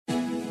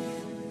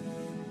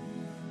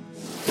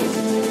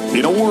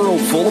In a world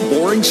full of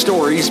boring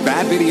stories,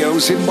 bad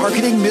videos, and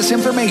marketing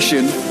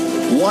misinformation,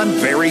 one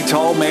very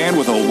tall man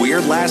with a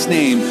weird last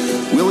name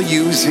will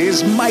use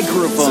his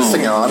microphone. Is this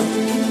thing on?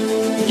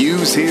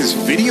 Use his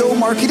video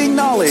marketing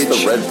knowledge.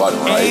 It's the red button,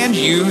 right? And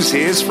use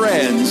his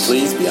friends.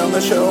 Please be on the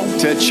show.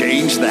 To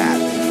change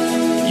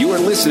that. You are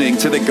listening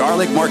to the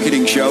Garlic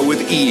Marketing Show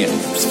with Ian.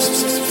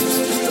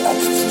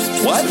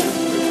 What?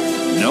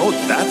 No,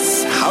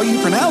 that's how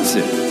you pronounce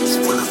it.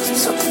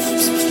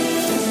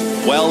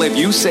 Well, if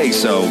you say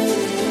so,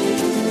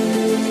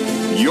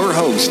 your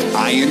host,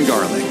 Ian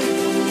Garlic.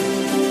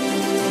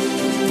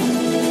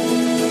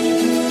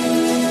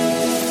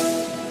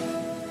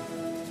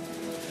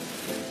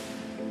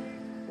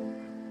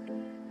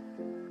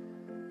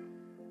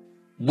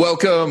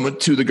 Welcome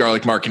to the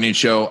Garlic Marketing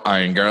Show.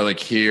 Ian Garlic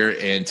here,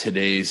 and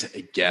today's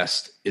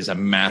guest is a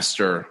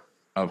master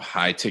of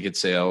high-ticket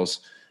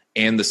sales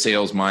and the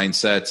sales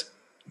mindset.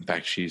 In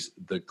fact, she's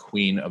the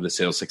queen of the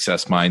sales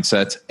success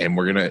mindset, and I'm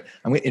going to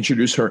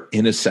introduce her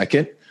in a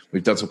second.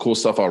 We've done some cool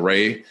stuff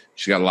already.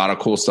 She's got a lot of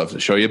cool stuff to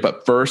show you.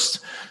 But first,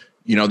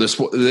 this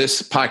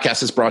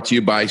podcast is brought to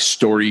you by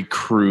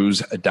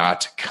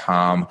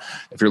StoryCruise.com.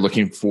 If you're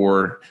looking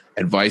for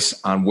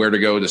advice on where to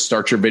go to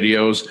start your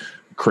videos,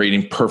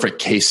 creating perfect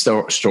case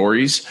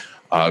stories,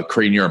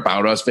 creating your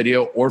About Us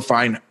video, or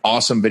find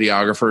awesome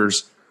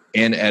videographers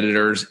and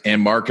editors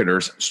and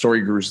marketers,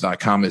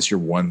 StoryCruise.com is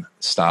your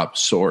one-stop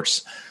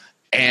source.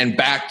 And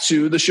back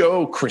to the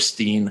show,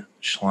 Christine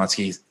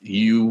Schlonsky.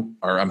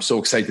 I'm so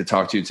excited to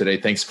talk to you today.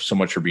 Thanks so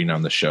much for being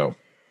on the show.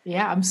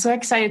 Yeah, I'm so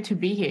excited to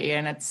be here,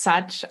 and it's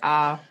such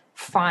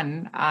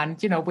fun. And,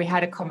 we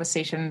had a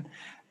conversation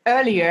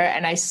earlier,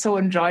 and I so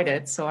enjoyed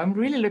it. So I'm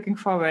really looking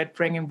forward to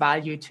bringing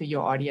value to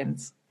your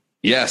audience.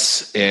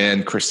 Yes,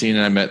 and Christine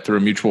and I met through a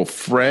mutual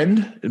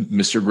friend,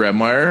 Mr.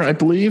 Grabmeyer, I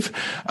believe,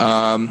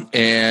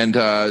 and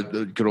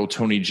good old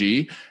Tony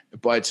G.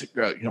 But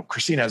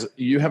Christine,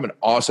 you have an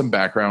awesome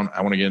background.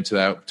 I want to get into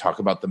that. Talk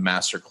about the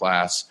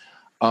masterclass,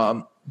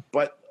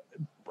 but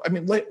I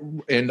want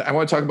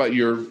to talk about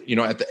your,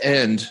 at the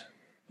end,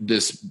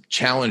 this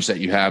challenge that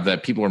you have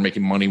that people are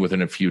making money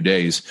within a few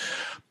days.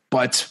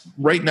 But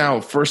right now,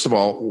 first of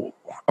all,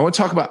 I want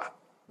to talk about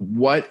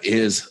what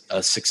is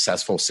a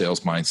successful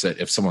sales mindset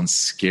if someone's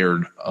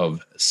scared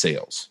of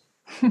sales?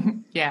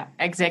 Yeah,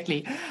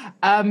 exactly.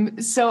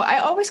 So I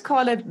always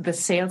call it the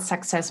sales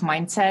success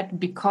mindset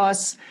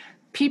because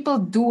people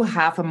do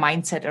have a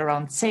mindset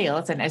around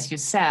sales. And as you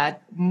said,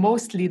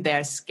 mostly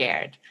they're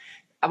scared.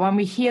 When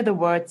we hear the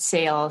word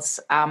sales,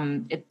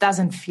 it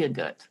doesn't feel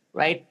good,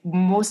 right?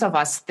 Most of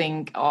us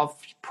think of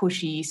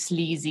pushy,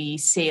 sleazy,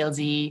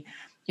 salesy.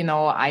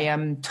 I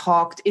am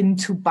talked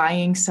into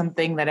buying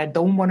something that I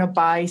don't want to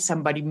buy.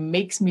 Somebody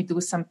makes me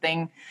do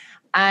something.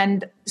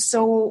 And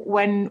so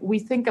when we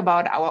think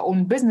about our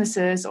own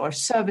businesses or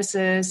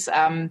services,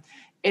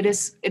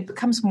 it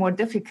becomes more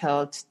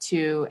difficult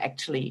to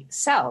actually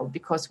sell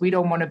because we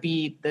don't want to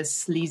be the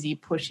sleazy,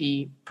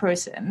 pushy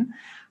person.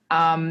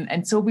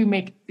 And so we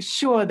make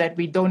sure that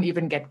we don't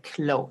even get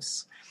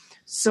close.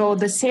 So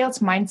the sales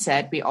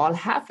mindset we all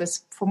have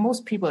is, for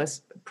most people,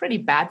 is a pretty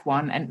bad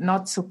one and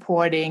not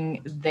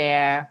supporting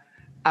their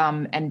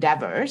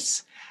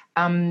endeavors.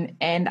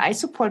 And I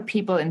support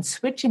people in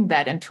switching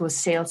that into a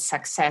sales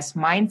success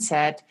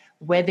mindset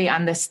where they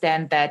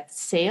understand that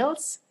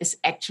sales is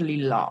actually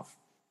love.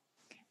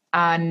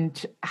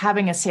 And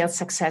having a sales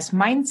success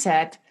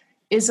mindset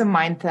is a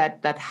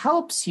mindset that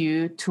helps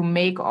you to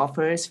make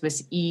offers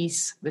with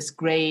ease, with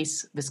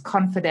grace, with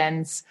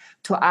confidence,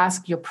 to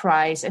ask your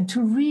price, and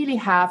to really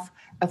have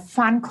a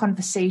fun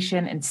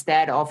conversation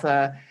instead of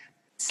a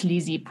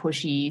sleazy,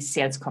 pushy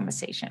sales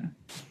conversation.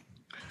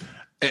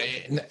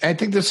 I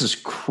think this is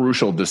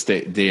crucial this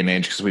day and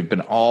age because we've been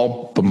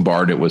all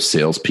bombarded with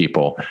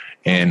salespeople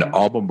and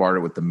all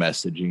bombarded with the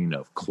messaging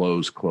of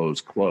close,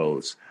 close,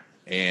 close.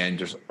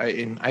 And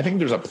I think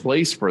there's a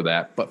place for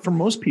that. But for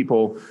most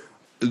people,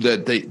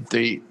 that they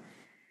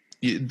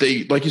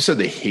like you said,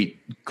 they hate,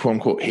 quote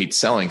unquote, hate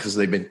selling because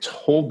they've been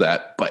told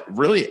that. But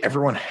really,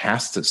 everyone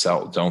has to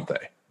sell, don't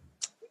they?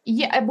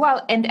 Yeah,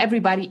 well, and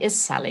everybody is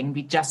selling.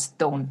 We just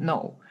don't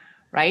know.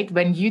 Right?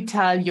 When you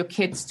tell your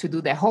kids to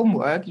do their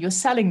homework, you're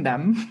selling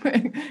them.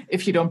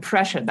 If you don't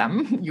pressure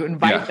them, you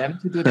invite them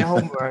to do their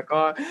homework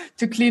or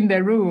to clean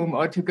their room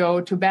or to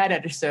go to bed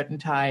at a certain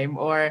time.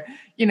 Or,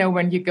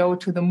 when you go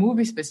to the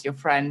movies with your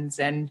friends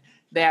and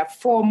there are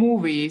 4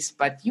 movies,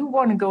 but you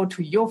want to go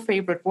to your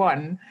favorite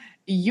one,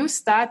 you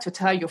start to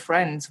tell your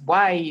friends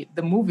why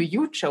the movie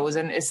you've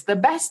chosen is the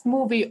best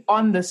movie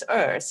on this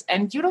earth.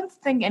 And you don't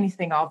think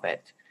anything of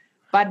it.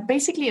 But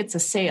basically, it's a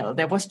sale.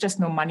 There was just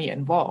no money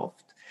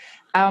involved.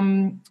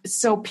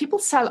 So people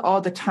sell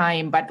all the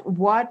time, but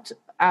what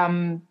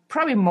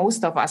probably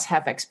most of us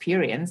have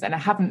experienced, and I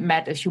haven't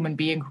met a human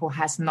being who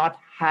has not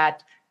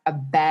had a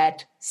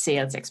bad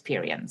sales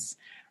experience,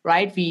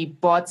 right? We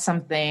bought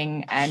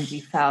something and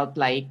we felt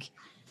like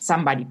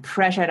somebody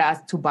pressured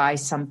us to buy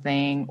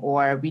something,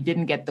 or we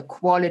didn't get the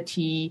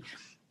quality,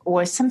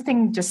 or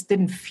something just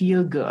didn't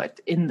feel good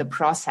in the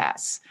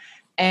process.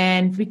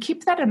 And we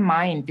keep that in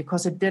mind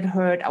because it did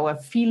hurt our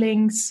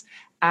feelings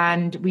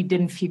and we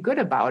didn't feel good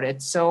about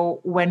it.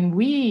 So when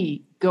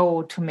we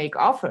go to make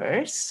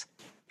offers,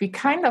 we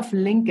kind of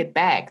link it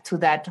back to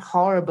that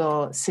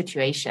horrible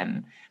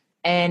situation.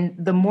 And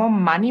the more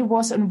money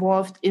was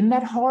involved in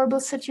that horrible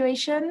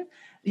situation,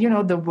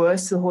 the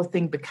worse the whole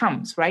thing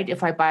becomes, right?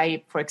 If I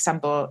buy, for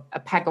example, a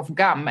pack of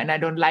gum and I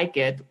don't like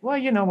it, well,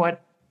 you know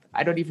what?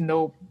 I don't even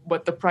know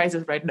what the price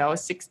is right now,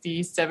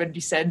 60, 70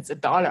 cents,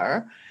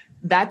 $1.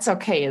 That's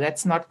okay.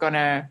 That's not going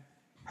to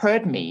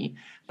hurt me.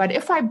 But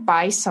if I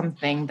buy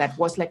something that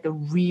was like a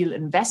real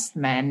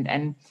investment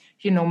and,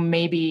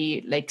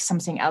 maybe like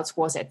something else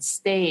was at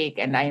stake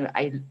and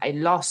I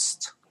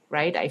lost,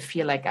 right? I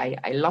feel like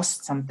I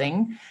lost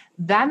something,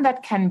 then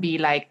that can be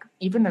like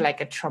even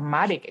like a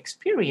traumatic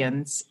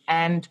experience.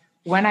 And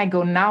when I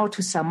go now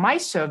to sell my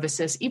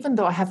services, even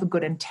though I have a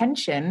good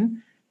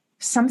intention,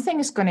 something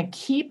is going to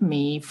keep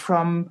me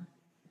from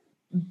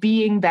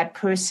being that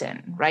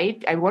person,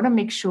 right? I want to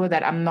make sure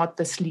that I'm not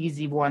the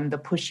sleazy one, the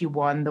pushy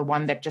one, the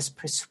one that just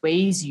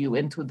persuades you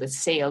into the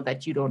sale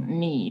that you don't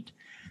need.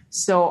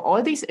 So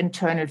all these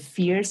internal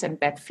fears and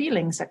bad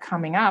feelings are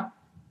coming up,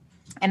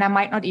 and I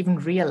might not even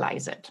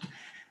realize it.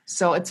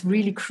 So it's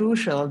really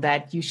crucial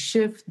that you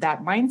shift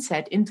that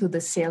mindset into the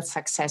sales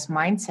success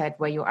mindset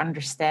where you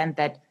understand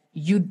that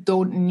you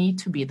don't need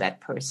to be that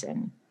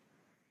person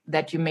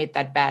that you made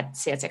that bad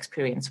sales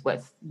experience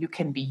with. You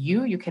can be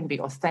you can be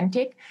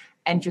authentic,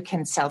 and you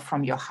can sell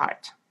from your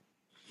heart.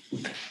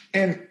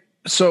 And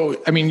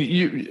so,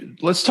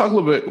 let's talk a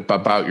little bit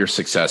about your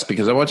success,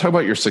 because I want to talk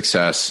about your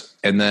success.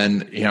 And then,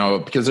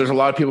 because there's a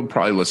lot of people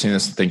probably listening to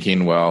this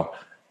thinking, well,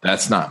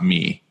 that's not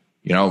me,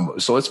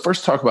 so let's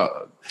first talk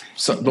about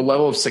the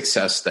level of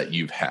success that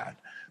you've had,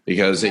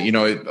 because, a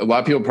lot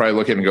of people probably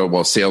look at it and go,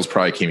 well, sales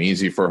probably came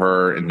easy for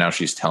her, and now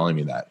she's telling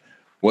me that.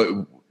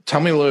 Tell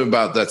me a little bit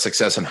about that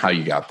success and how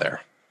you got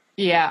there.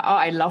 Yeah,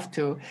 I love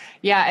to.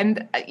 Yeah,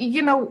 and,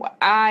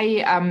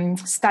 I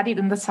studied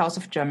in the south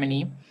of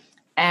Germany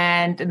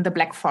and in the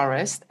Black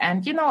Forest.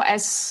 And,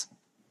 as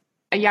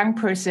a young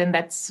person,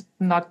 that's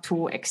not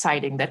too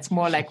exciting. That's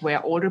more like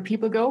where older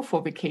people go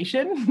for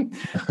vacation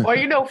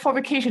or, for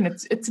vacation.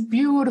 It's a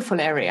beautiful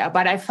area.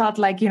 But I felt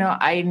like,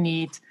 I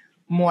need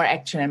more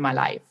action in my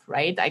life,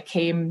 right? I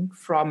came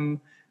from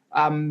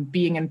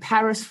being in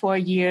Paris for a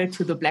year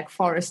to the Black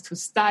Forest to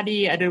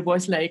study. And it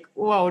was like,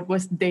 wow, it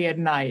was day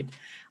and night.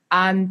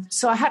 And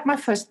so I had my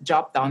first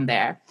job down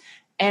there.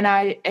 And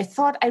I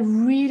thought I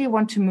really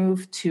want to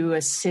move to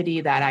a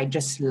city that I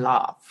just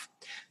love.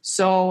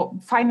 So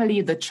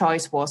finally, the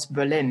choice was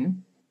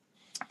Berlin.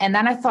 And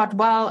then I thought,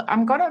 well,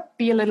 I'm going to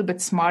be a little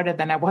bit smarter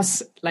than I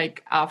was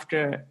like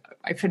after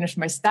I finished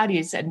my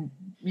studies and,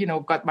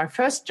 got my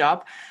first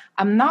job.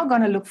 I'm now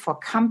going to look for a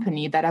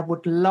company that I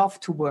would love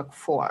to work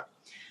for.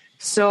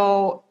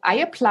 So I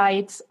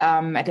applied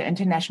at an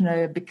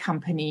international big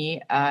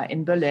company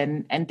in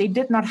Berlin, and they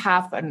did not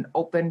have an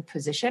open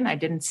position. I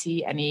didn't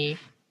see any,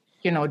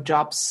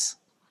 jobs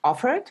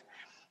offered.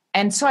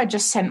 And so I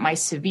just sent my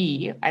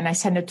CV and I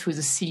sent it to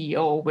the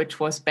CEO, which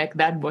was back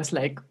then was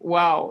like,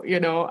 wow,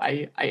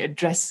 I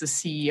addressed the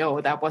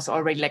CEO. That was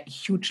already like a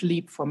huge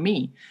leap for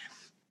me.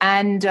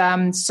 And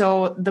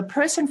so the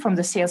person from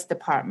the sales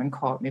department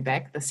called me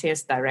back, the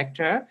sales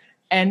director,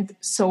 and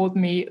sold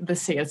me the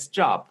sales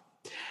job.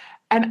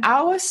 And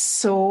I was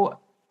so,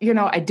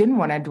 I didn't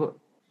want to do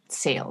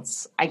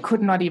sales. I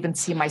could not even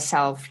see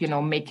myself,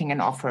 making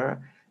an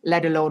offer,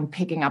 let alone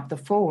picking up the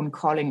phone,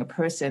 calling a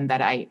person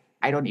that I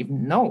don't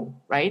even know,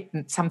 right?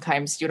 And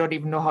sometimes you don't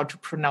even know how to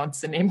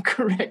pronounce the name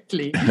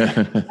correctly.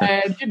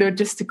 And,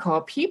 just to call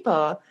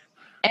people.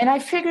 And I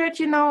figured,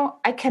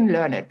 I can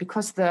learn it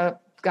because the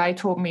guy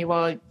told me,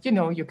 well,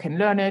 you can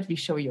learn it. We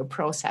show you a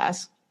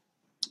process.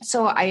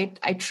 So I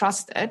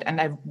trusted, and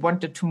I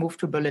wanted to move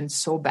to Berlin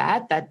so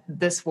bad that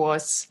this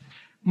was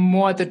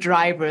more the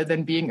driver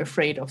than being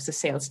afraid of the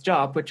sales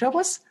job, which I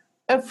was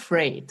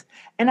afraid.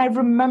 And I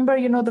remember,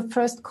 the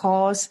first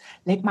calls,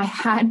 like my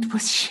hand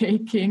was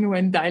shaking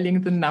when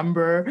dialing the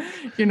number,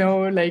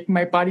 like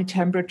my body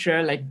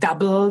temperature like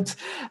doubled.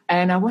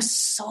 And I was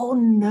so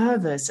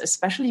nervous,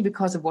 especially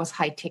because it was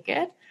high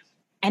ticket.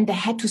 And I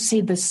had to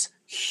say this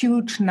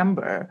huge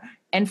number.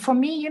 And for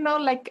me,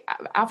 like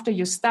after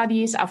your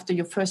studies, after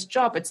your first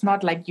job, it's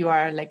not like you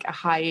are like a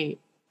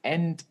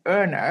high-end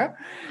earner.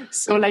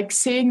 So like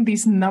saying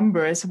these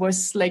numbers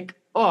was like,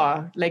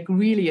 like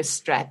really a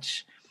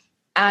stretch.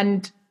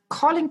 And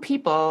calling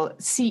people,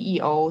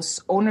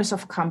 CEOs, owners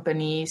of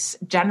companies,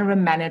 general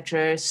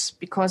managers,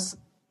 because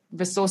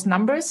with those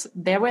numbers,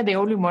 they were the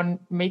only one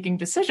making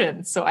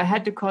decisions. So I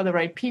had to call the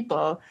right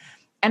people.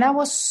 And I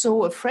was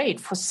so afraid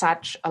for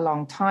such a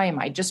long time.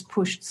 I just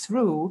pushed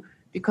through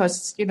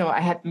because, I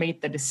had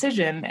made the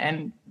decision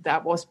and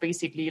that was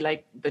basically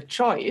like the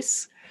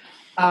choice.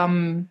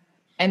 And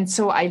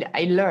so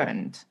I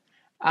learned.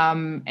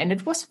 And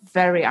it was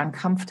very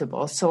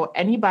uncomfortable. So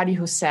anybody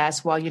who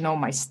says, well,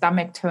 my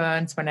stomach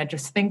turns when I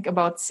just think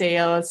about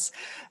sales,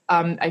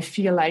 I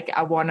feel like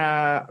I want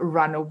to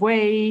run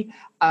away,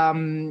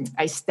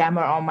 I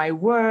stammer on my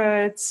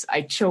words,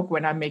 I choke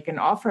when I make an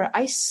offer.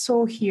 I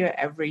so hear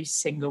every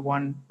single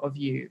one of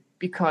you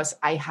because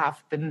I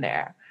have been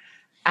there.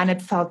 And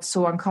it felt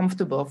so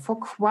uncomfortable for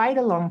quite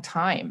a long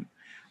time.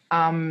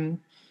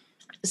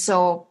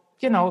 So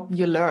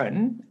you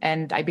learn,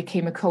 and I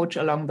became a coach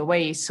along the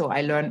way. So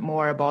I learned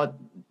more about,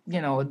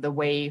 the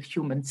way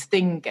humans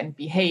think and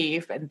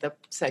behave and the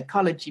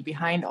psychology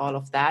behind all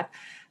of that.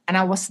 And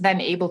I was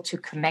then able to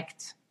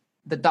connect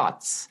the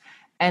dots.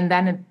 And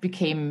then it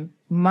became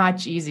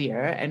much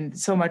easier and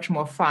so much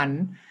more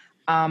fun.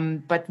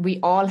 But we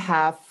all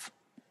have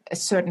a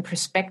certain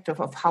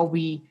perspective of how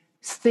we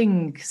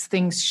think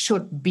things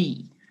should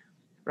be.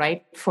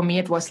 Right? For me,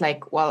 it was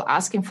like, well,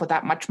 asking for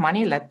that much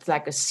money, that's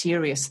like a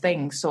serious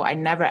thing. So I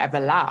never ever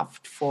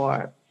laughed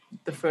for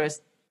the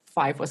first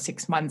 5 or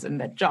 6 months in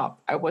that job.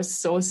 I was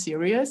so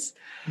serious.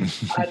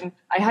 And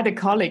I had a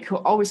colleague who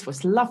always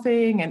was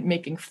laughing and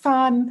making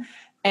fun.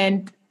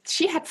 And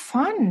she had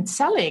fun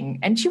selling.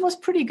 And she was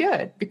pretty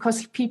good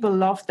because people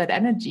loved that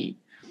energy.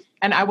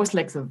 And I was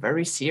like the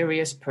very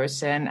serious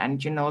person. And,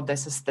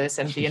 this is this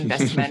and the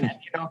investment.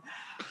 And,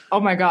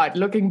 oh my God,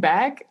 looking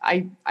back,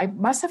 I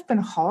must have been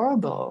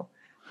horrible.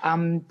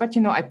 But,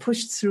 I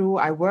pushed through,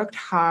 I worked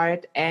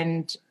hard,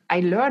 and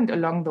I learned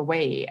along the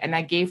way. And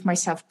I gave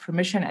myself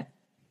permission at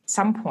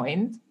some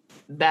point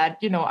that,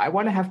 I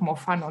want to have more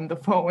fun on the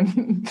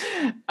phone.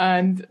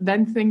 And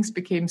then things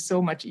became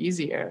so much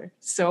easier.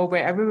 So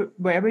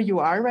wherever you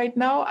are right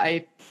now,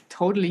 I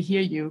totally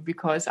hear you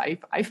because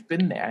I've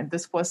been there. And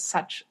this was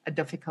such a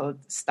difficult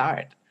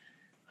start.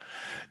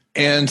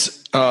 And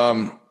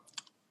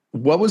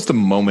what was the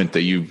moment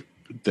that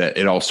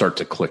it all started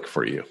to click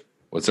for you?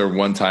 Was there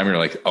one time you're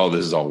like, oh,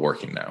 this is all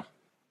working now?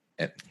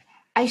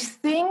 I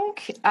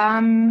think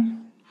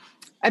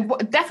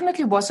it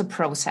definitely was a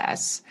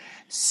process.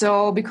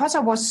 So because I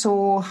was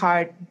so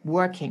hard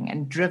working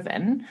and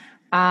driven,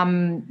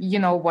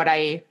 what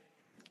I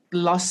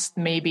lost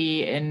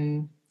maybe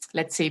in,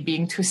 let's say,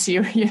 being too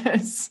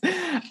serious,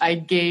 I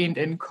gained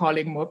in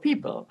calling more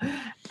people.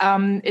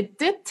 It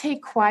did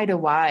take quite a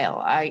while.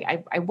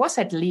 I was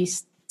at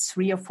least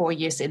 3 or 4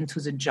 years into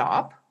the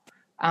job.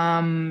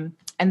 And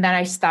then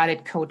I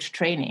started coach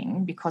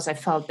training because I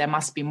felt there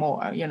must be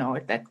more,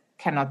 that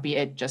cannot be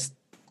it just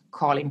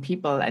calling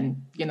people and,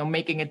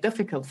 making it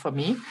difficult for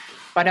me.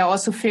 But I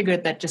also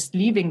figured that just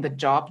leaving the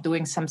job,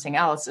 doing something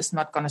else is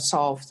not going to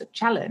solve the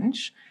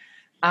challenge.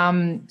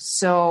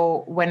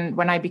 So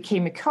when I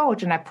became a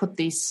coach and I put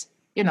these,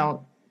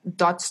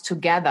 dots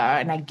together,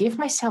 and I gave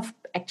myself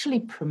actually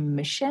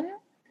permission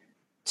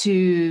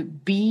to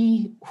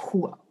be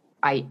who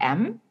I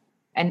am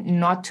and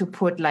not to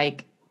put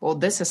like, well,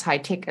 this is high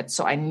ticket,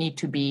 so I need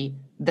to be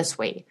this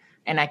way.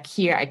 And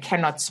here I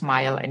cannot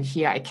smile, and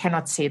here I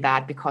cannot say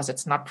that because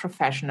it's not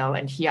professional,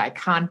 and here I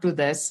can't do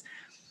this.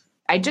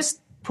 I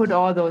just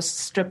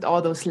stripped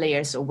all those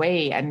layers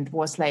away and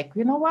was like,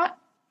 you know what?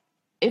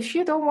 If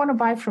you don't want to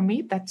buy from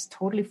me, that's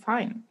totally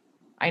fine.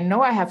 I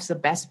know I have the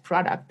best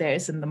product there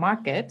is in the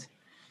market.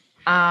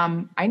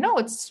 I know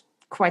it's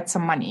quite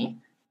some money.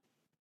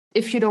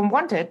 If you don't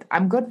want it,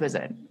 I'm good with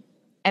it.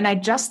 And I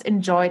just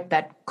enjoyed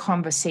that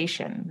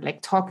conversation,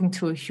 like talking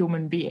to a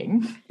human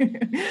being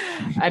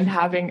and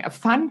having a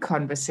fun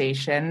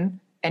conversation,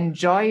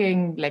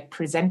 enjoying like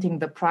presenting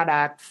the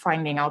product,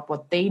 finding out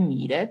what they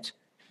needed,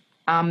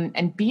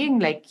 and being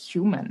like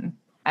human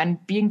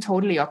and being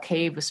totally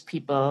okay with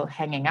people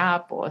hanging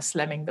up or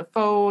slamming the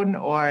phone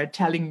or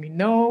telling me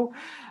no.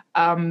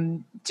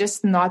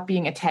 Just not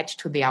being attached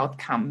to the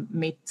outcome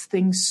made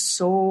things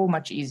so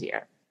much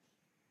easier.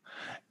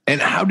 And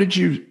how did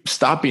you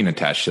stop being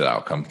attached to the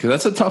outcome? Because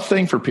that's a tough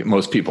thing for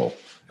most people.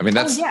 I mean,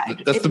 that's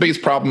the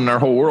biggest problem in our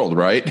whole world,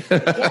 right?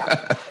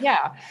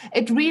 Yeah,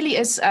 it really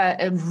is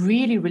a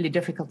really, really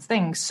difficult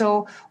thing.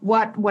 So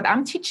what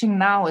I'm teaching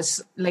now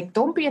is like,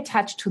 don't be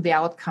attached to the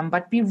outcome,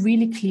 but be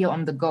really clear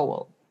on the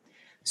goal.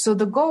 So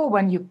the goal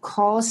when you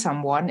call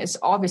someone is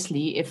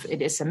obviously if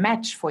it is a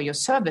match for your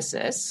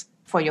services,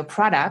 for your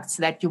products,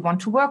 that you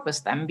want to work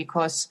with them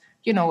because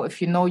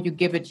if you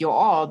give it your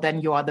all,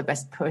 then you are the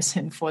best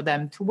person for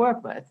them to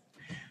work with.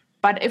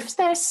 But if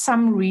there's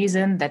some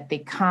reason that they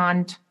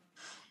can't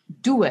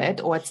do it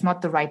or it's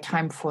not the right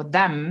time for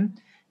them,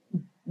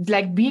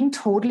 like being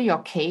totally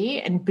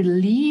okay and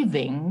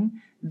believing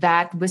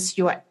that with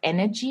your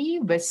energy,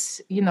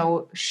 with,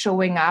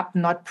 showing up,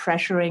 not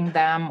pressuring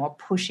them or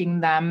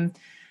pushing them,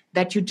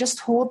 that you just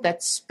hold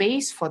that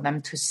space for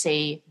them to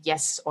say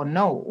yes or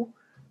no.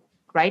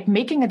 Right?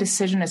 Making a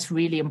decision is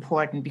really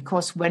important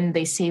because when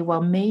they say,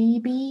 well,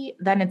 maybe,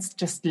 then it's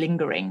just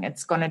lingering.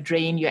 It's going to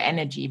drain your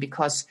energy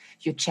because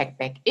you check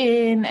back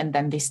in and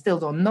then they still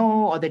don't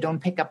know or they don't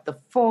pick up the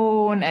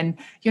phone. And,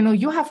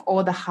 you have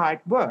all the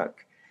hard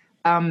work.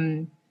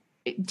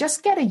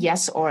 Just get a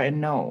yes or a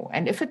no.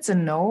 And if it's a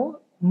no,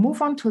 move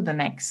on to the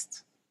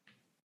next.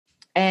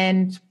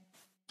 And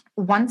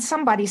once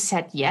somebody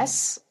said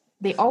yes,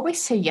 they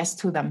always say yes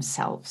to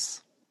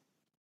themselves,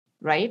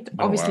 right?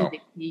 Oh, Obviously, wow.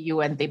 they see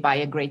you and they buy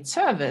a great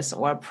service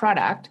or a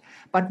product,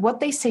 but what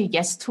they say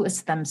yes to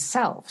is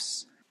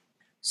themselves.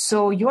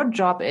 So your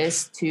job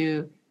is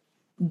to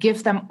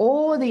give them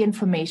all the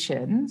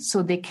information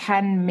so they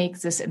can make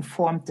this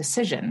informed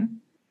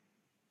decision.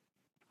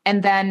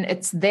 And then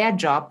it's their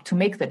job to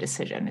make the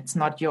decision. It's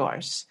not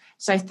yours.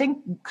 So I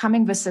think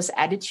coming with this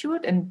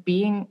attitude and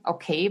being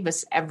okay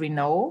with every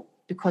no,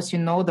 because you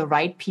know the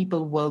right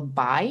people will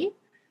buy,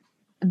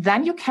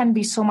 then you can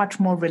be so much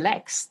more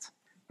relaxed.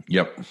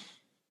 Yep.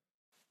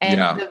 And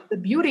Yeah. the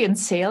beauty in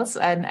sales,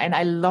 and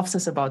I love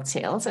this about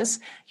sales, is,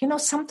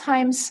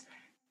 sometimes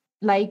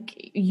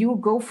like you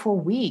go for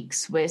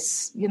weeks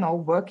with,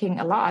 working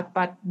a lot,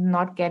 but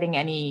not getting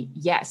any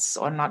yes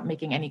or not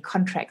making any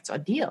contracts or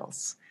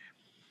deals.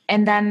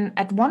 And then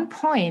at one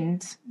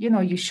point,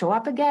 you show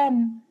up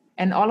again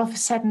and all of a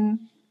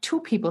sudden 2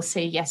 people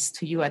say yes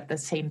to you at the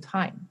same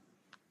time.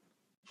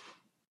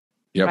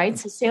 Yep. Right?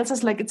 So sales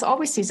is like, it's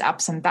always these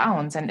ups and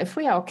downs. And if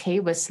we are okay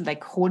with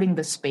like holding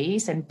the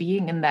space and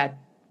being in that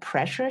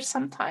pressure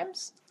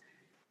sometimes,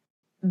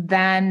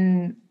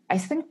 then I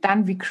think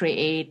then we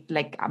create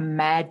like a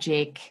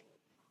magic,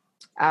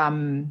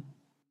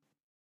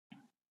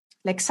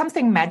 like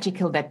something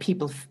magical that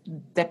people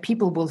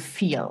will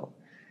feel.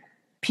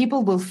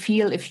 People will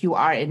feel if you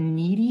are a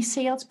needy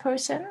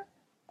salesperson,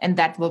 and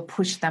that will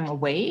push them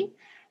away.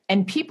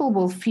 And people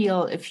will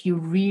feel if you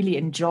really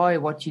enjoy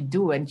what you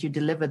do and you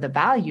deliver the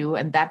value,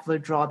 and that will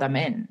draw them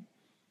in.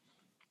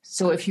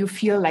 So if you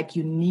feel like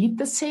you need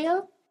the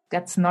sale,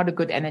 that's not a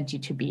good energy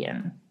to be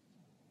in.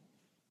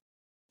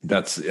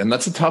 That's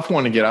a tough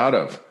one to get out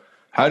of.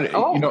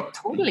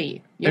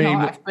 Totally.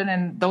 I've been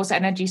in those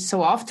energies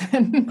so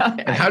often.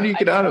 And how do you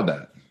get out of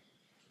that?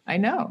 I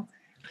know.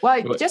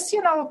 Well, just,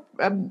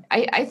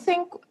 I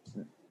think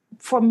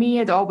for me,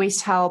 it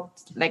always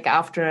helped, like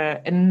after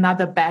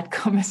another bad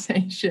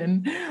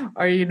conversation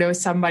or,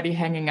 somebody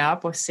hanging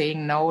up or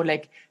saying no,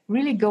 like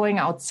really going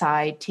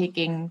outside,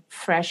 taking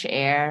fresh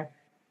air,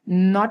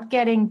 not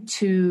getting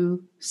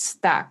too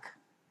stuck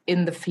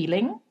in the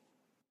feeling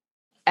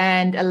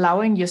and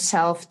allowing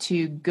yourself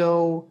to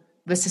go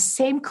with the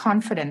same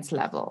confidence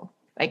level,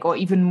 like, or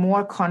even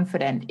more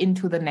confident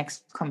into the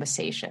next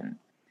conversation.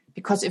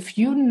 Because if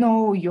you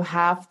know you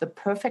have the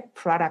perfect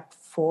product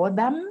for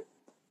them,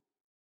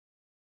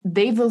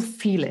 they will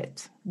feel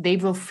it. They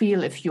will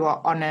feel if you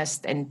are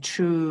honest and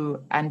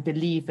true and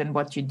believe in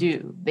what you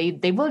do.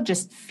 They will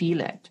just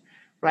feel it,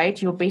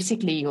 right?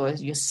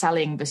 You're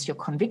selling with your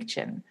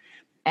conviction.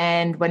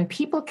 And when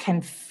people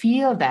can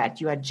feel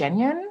that you are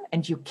genuine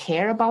and you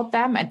care about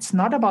them, it's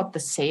not about the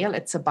sale,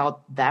 it's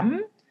about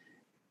them.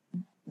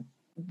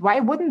 Why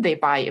wouldn't they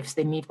buy if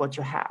they need what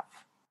you have?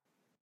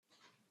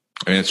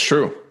 I mean, it's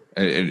true.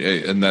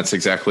 And that's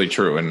exactly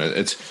true. And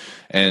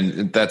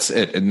that's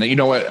it. And you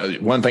know what?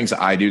 One of the things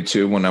that I do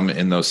too, when I'm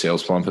in those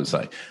sales slumps, is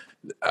like,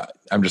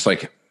 I'm just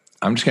going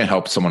to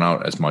help someone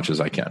out as much as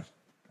I can.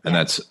 And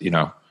that's,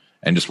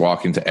 and just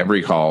walk into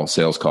every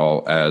sales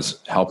call as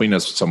helping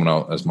someone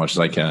out as much as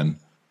I can.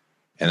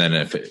 And then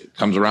if it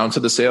comes around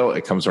to the sale,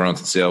 it comes around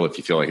to the sale. If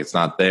you feel like it's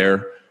not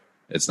there,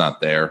 it's not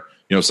there.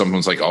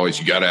 Someone's like, always,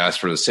 you got to ask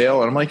for the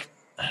sale. And I'm like,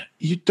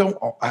 you don't.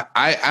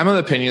 I'm of the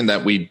opinion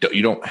that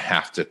you don't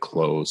have to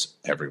close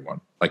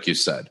everyone, like you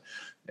said.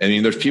 I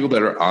mean, there's people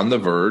that are on the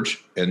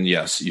verge, and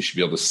yes, you should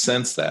be able to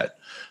sense that.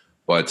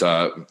 But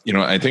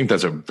I think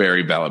that's a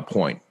very valid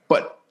point.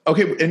 But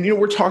okay, and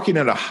we're talking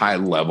at a high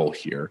level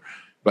here,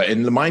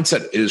 and the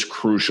mindset is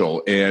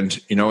crucial. And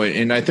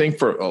and I think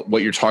for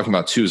what you're talking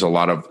about too is a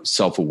lot of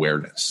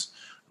self-awareness,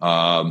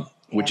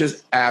 which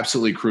is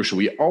absolutely crucial.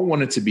 We all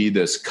want it to be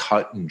this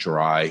cut and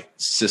dry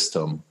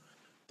system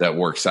that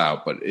works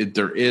out, but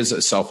there is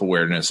a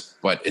self-awareness,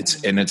 but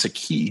it's a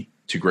key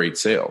to great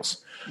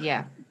sales.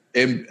 Yeah.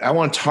 And I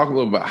want to talk a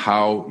little about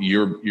how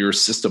your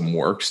system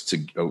works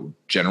to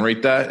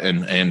generate that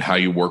and how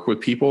you work with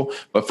people.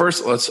 But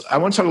first, I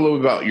want to talk a little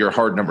bit about your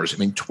hard numbers. I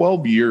mean,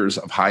 12 years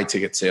of high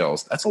ticket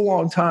sales, that's a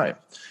long time.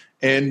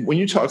 And when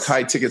you talk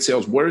high ticket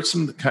sales, what are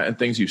some kind of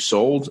things you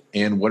sold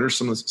and what are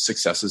some of the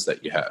successes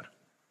that you had?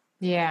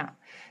 Yeah.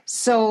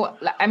 So,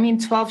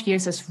 12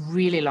 years is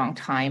really long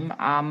time.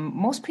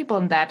 Most people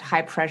in that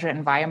high pressure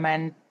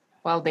environment,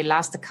 well, they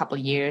last a couple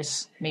of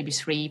years, maybe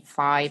 3,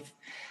 5,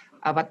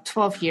 but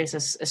 12 years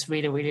is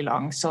really, really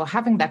long. So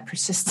having that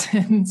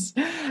persistence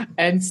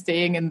and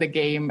staying in the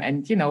game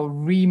and,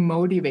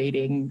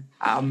 remotivating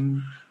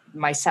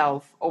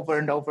myself over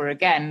and over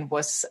again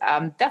was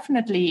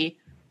definitely,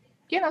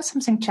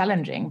 something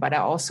challenging, but I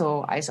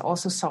also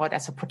saw it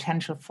as a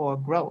potential for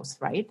growth,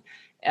 right?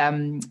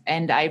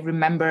 And I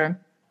remember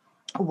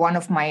one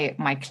of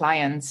my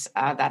clients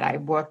that I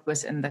worked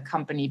with in the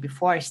company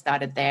before I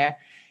started there,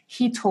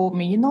 he told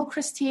me,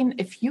 Christine,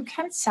 if you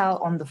can sell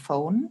on the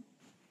phone,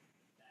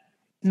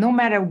 no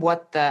matter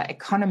what the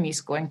economy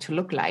is going to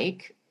look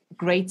like,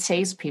 great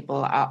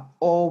salespeople are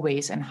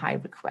always in high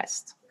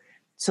request.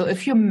 So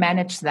if you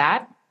manage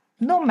that,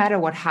 no matter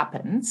what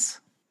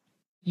happens,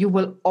 you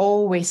will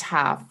always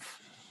have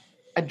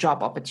a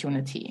job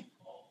opportunity.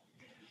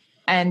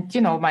 And,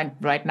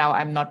 right now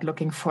I'm not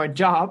looking for a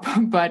job,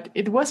 but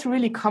it was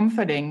really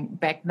comforting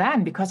back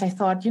then because I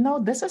thought,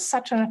 this is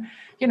such a,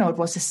 it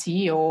was a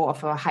CEO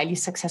of a highly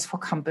successful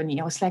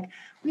company. I was like,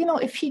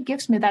 if he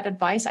gives me that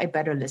advice, I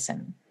better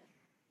listen.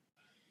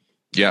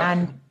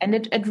 Yeah. And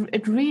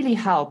it really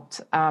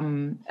helped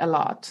a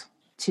lot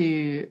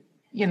to,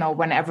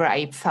 whenever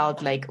I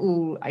felt like,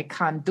 oh, I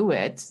can't do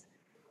it,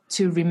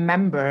 to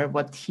remember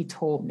what he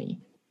told me.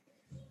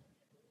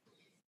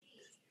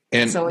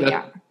 And so,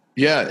 yeah.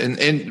 Yeah.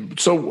 And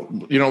so,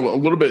 a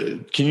little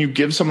bit, can you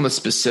give some of the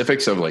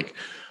specifics of like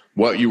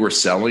what you were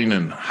selling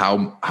and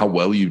how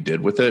well you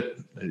did with it?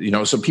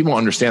 So people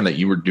understand that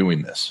you were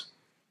doing this.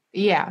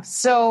 Yeah.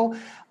 So,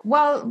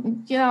 well,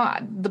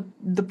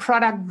 the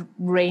product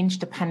range,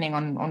 depending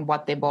on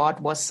what they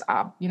bought, was,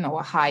 a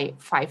high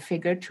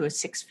 5-figure to a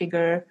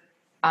 6-figure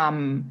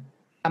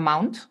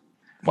amount.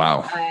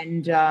 Wow.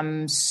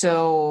 And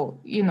so,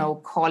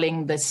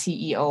 calling the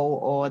CEO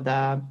or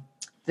the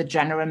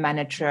general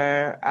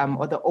manager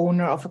or the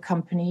owner of a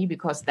company,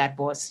 because that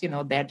was,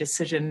 their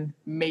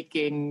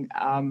decision-making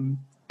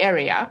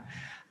area,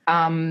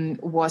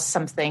 was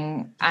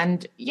something.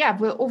 And yeah,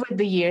 well, over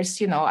the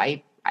years,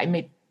 I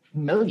made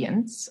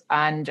millions.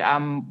 And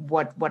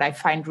what I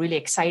find really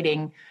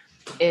exciting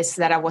is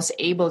that I was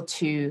able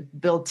to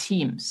build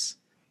teams,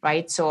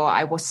 right? So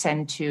I was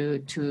sent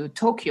to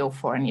Tokyo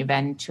for an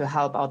event to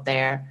help out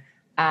there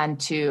and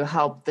to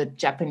help the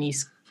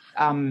Japanese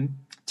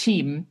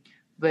team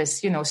with,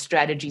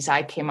 strategies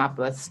I came up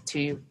with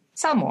to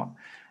sell more.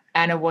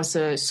 And it was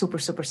a super,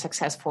 super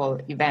successful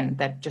event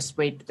that just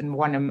in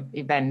one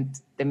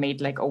event, they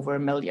made like over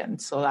 $1 million.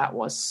 So that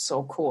was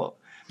so cool.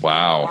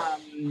 Wow.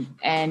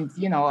 And,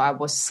 I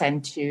was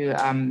sent to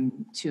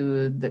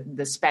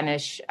the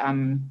Spanish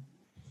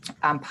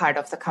part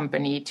of the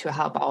company to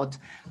help out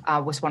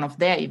with one of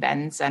their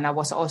events. And I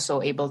was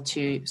also able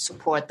to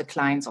support the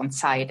clients on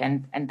site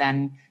and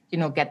then,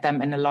 get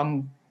them in a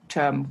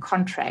long-term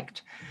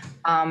contract.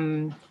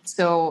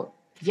 So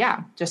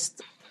yeah,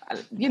 just,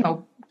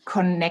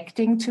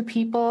 connecting to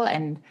people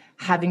and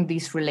having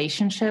these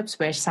relationships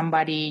where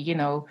somebody,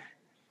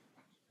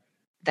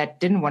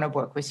 that didn't want to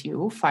work with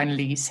you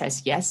finally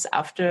says yes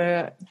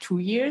after 2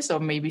 years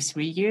or maybe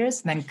 3 years,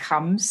 and then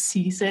comes,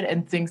 sees it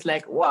and thinks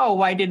like, wow,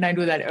 why didn't I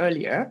do that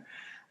earlier?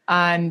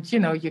 And,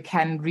 you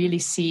can really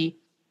see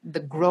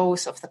the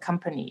growth of the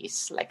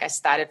companies. Like I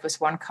started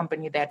with one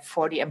company that had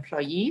 40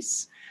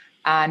 employees.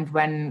 And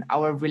when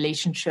our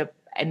relationship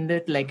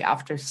ended, like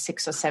after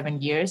 6 or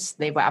 7 years,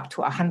 they were up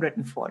to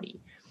 140,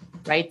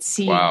 right?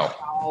 Seeing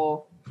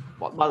how,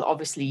 well,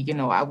 obviously,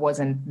 I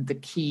wasn't the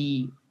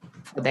key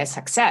for their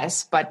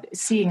success, but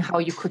seeing how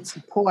you could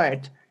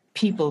support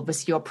people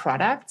with your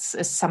products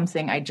is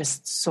something I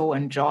just so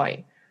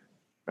enjoy,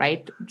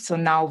 right? So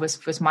now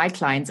with my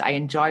clients, I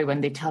enjoy when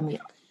they tell me,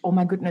 oh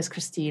my goodness,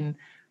 Christine,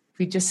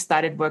 we just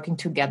started working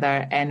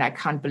together and I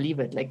can't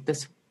believe it. Like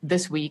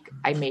this week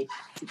I made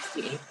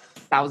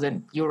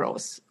 68,000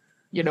 euros.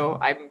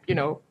 I'm,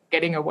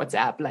 getting a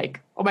WhatsApp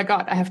like, oh my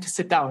God, I have to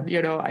sit down.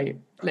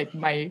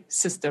 My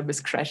system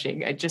is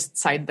crashing. I just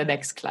signed the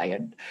next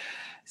client.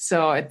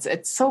 So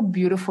it's so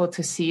beautiful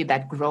to see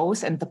that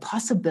growth and the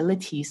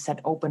possibilities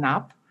that open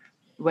up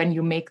when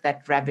you make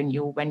that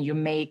revenue, when you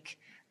make,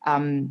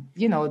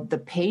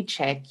 the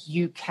paycheck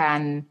you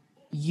can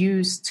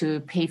use to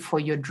pay for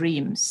your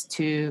dreams,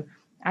 to,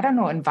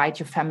 invite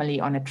your family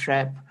on a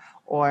trip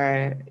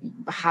or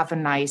have a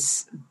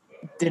nice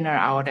dinner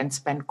out and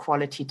spend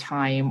quality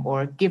time,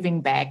 or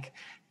giving back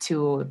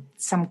to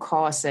some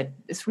cause that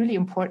is really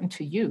important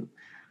to you.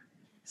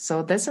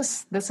 So this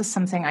is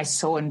something I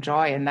so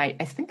enjoy. And I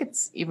think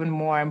it's even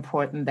more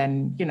important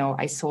than,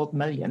 I sold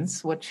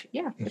millions, which,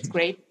 it's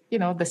great.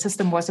 The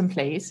system was in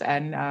place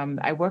and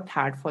I worked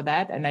hard for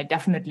that. And I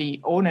definitely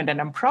own it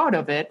and I'm proud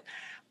of it.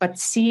 But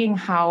seeing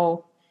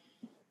how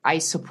I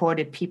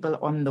supported people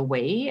on the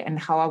way and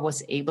how I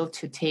was able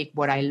to take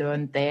what I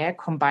learned there,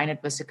 combine it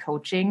with the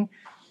coaching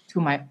to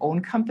my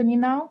own company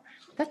now,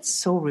 that's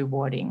so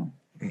rewarding.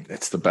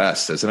 It's the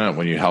best, isn't it?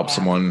 When you help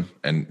someone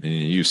and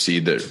you see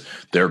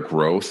their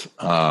growth.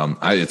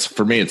 It's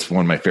for me, it's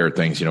one of my favorite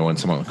things, when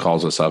someone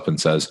calls us up and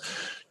says,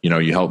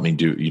 you helped me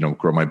do,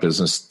 grow my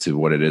business to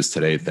what it is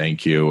today.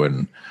 Thank you.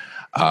 And,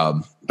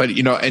 but,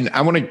 and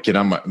I want to get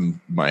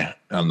on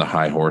on the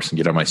high horse and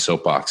get on my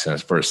soapbox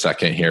for a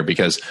second here,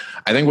 because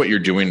I think what you're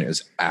doing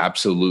is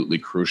absolutely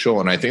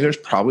crucial. And I think there's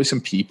probably some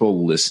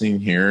people listening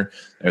here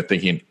that are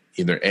thinking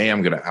either A,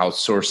 I'm going to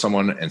outsource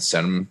someone and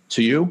send them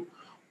to you,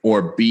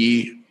 or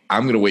B,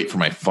 I'm going to wait for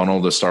my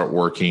funnel to start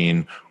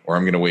working, or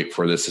I'm going to wait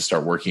for this to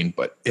start working.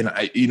 But,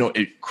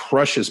 it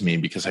crushes me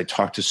because I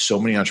talk to so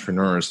many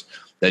entrepreneurs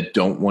that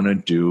don't want to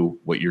do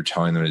what you're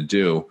telling them to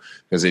do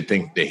because they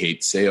think they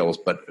hate sales.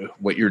 But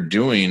what you're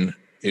doing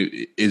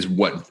is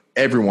what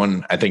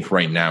everyone, I think,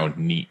 right now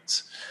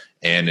needs.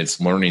 And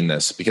it's learning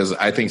this, because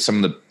I think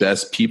some of the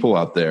best people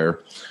out there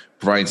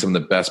providing some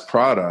of the best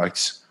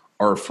products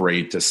are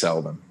afraid to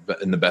sell them,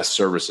 and the best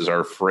services are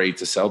afraid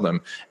to sell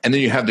them. And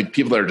then you have the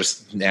people that are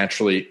just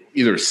naturally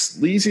either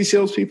sleazy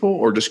salespeople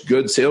or just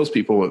good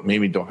salespeople that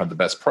maybe don't have the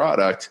best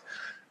product,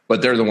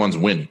 but they're the ones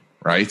winning,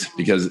 right?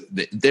 Because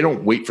they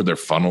don't wait for their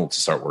funnel to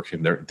start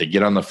working. They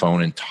get on the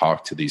phone and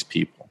talk to these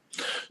people.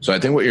 So I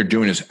think what you're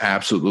doing is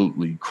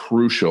absolutely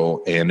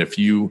crucial. And if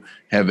you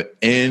have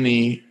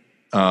any,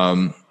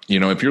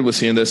 if you're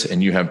listening to this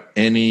and you have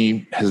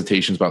any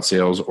hesitations about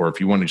sales, or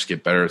if you want to just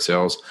get better at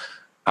sales,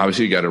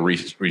 obviously you got to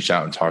reach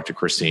out and talk to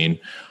Christine.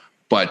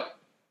 But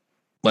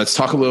let's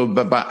talk a little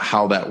bit about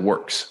how that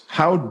works.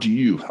 How do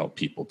you help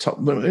people?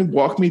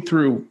 Walk me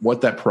through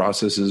what that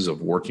process is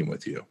of working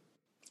with you.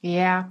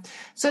 Yeah.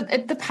 So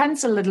it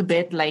depends a little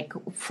bit like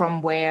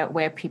from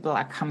where people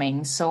are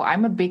coming. So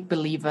I'm a big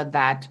believer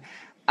that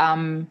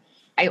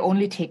I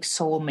only take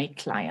soulmate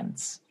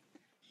clients.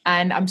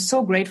 And I'm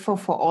so grateful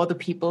for all the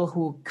people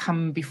who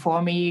come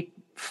before me,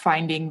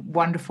 finding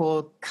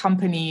wonderful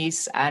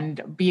companies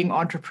and being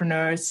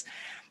entrepreneurs,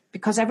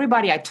 because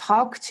everybody I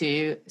talked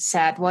to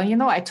said,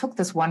 well, I took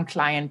this one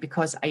client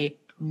because I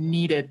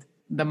needed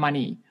the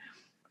money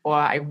or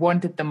I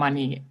wanted the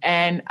money.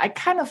 And I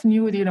kind of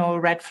knew,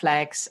 red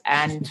flags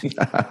and,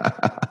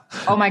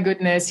 oh my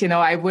goodness,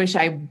 I wish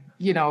I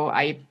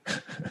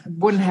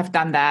wouldn't have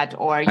done that.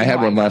 Or I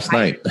had one last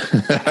night.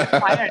 I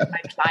fired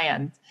my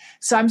client.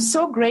 So I'm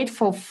so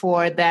grateful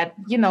for that,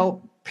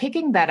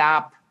 picking that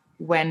up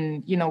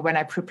when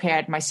I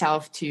prepared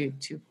myself to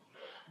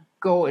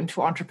go into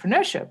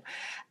entrepreneurship.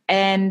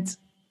 And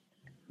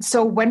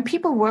so when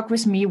people work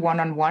with me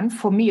one-on-one,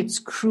 for me, it's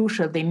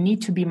crucial. They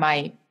need to be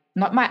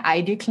not my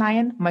ideal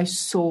client, my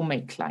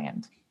soulmate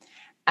client.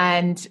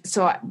 And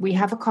so we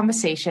have a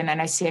conversation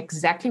and I see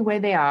exactly where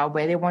they are,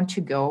 where they want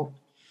to go.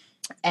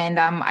 And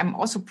I'm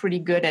also pretty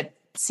good at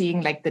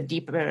seeing like the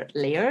deeper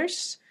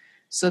layers.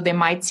 So they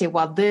might say,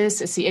 well,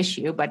 this is the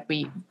issue, but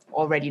we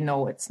already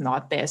know it's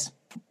not. There's,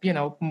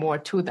 more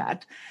to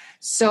that.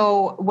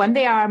 So when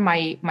they are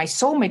my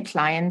soulmate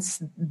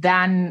clients,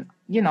 then,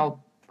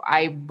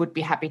 I would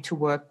be happy to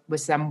work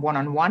with them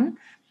one-on-one.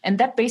 And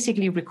that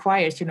basically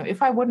requires,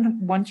 if I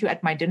wouldn't want you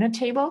at my dinner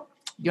table,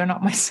 you're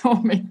not my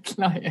soulmate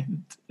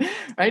client,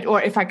 right?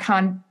 Or if I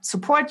can't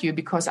support you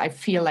because I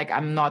feel like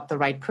I'm not the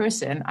right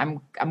person,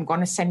 I'm going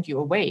to send you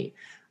away.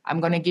 I'm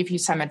going to give you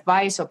some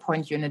advice or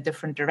point you in a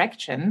different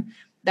direction.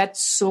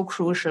 That's so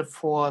crucial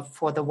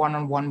for the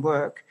one-on-one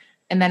work.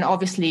 And then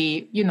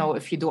obviously,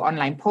 if you do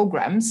online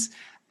programs,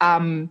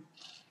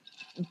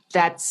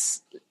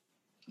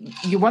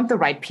 you want the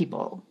right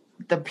people,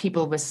 the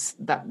people with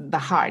the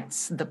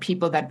hearts, the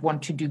people that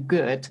want to do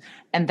good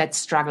and that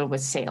struggle with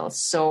sales.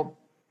 So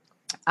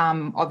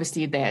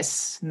obviously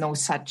there's no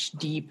such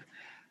deep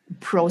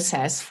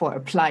process for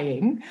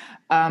applying.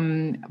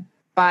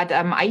 But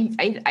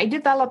I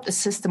developed a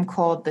system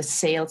called the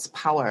Sales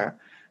Power.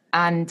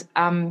 And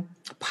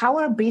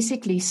power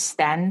basically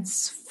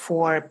stands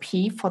for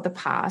P for the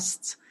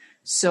past.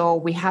 So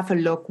we have a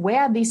look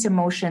where these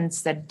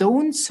emotions that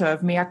don't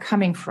serve me are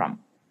coming from.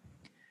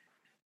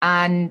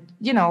 And,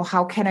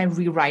 how can I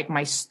rewrite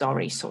my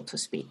story, so to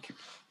speak?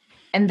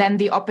 And then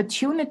the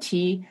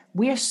opportunity,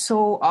 we are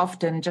so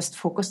often just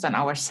focused on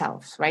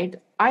ourselves, right?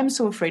 I'm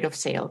so afraid of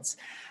sales.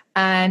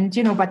 And,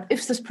 but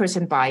if this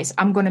person buys,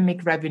 I'm going to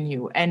make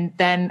revenue and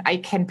then I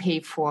can pay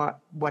for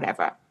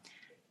whatever.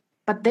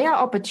 But there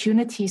are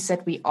opportunities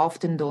that we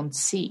often don't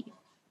see.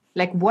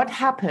 Like what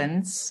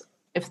happens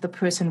if the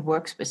person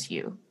works with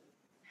you?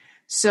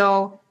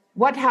 So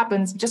what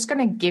happens, just going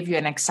to give you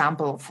an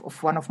example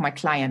of one of my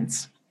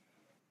clients.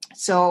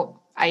 So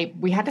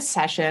we had a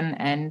session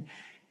and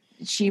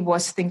she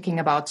was thinking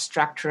about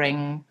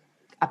structuring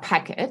a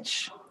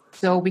package.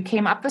 So we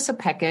came up with a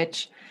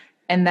package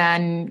and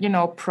then,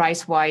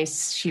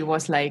 price-wise, she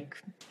was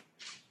like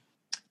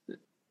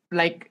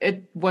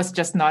it was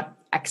just not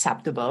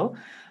acceptable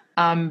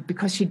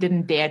because she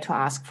didn't dare to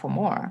ask for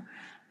more.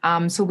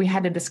 So we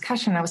had a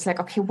discussion. I was like,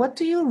 okay, what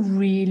do you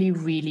really,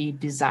 really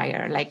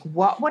desire? Like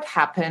what would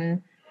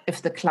happen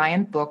if the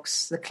client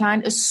books? The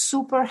client is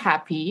super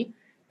happy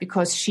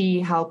because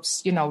she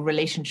helps,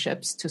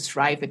 relationships to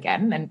thrive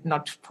again and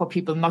not for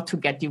people not to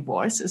get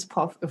divorced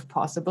if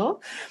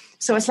possible.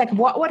 So it's like,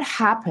 what would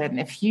happen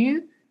if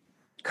you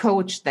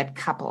coach that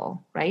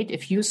couple, right?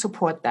 If you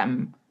support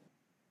them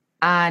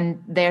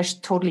and they're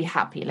totally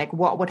happy, like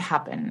what would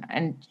happen?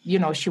 And,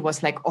 she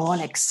was like all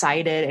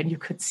excited and you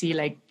could see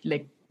like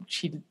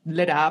she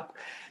lit up.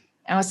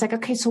 And I was like,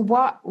 okay, so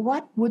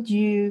what would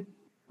you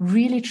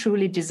really,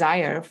 truly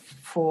desire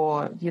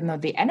for,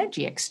 the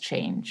energy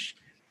exchange?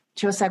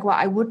 She was like, well,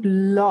 I would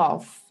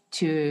love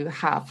to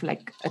have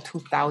like a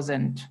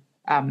 2000.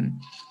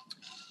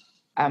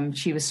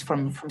 She was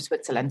from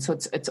Switzerland. So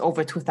it's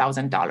over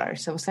 $2,000.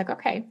 So I was like,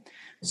 okay.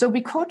 So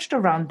we coached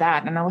around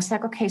that. And I was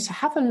like, okay, so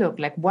have a look,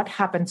 like what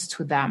happens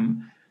to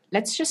them?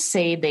 Let's just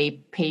say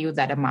they pay you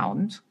that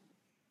amount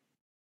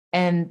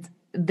and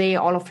they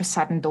all of a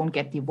sudden don't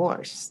get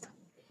divorced.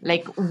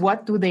 Like,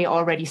 what do they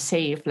already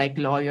save? Like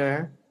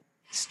lawyer,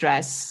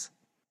 stress,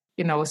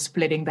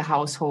 splitting the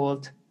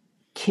household,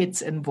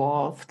 kids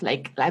involved.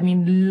 Like, I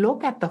mean,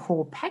 look at the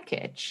whole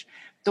package.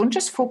 Don't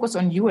just focus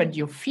on you and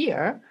your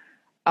fear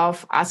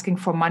of asking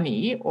for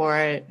money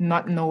or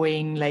not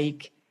knowing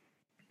like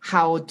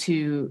how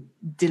to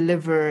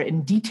deliver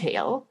in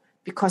detail,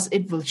 because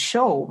it will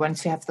show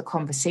once you have the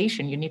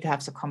conversation. You need to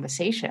have the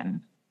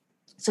conversation.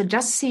 So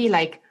just see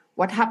like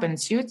what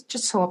happens. You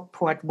just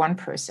support one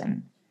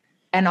person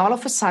and all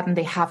of a sudden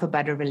they have a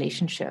better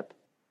relationship.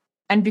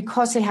 And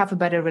because they have a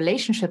better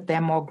relationship,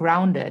 they're more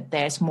grounded.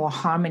 There's more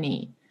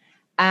harmony.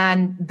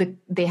 And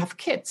they have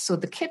kids, so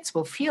the kids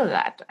will feel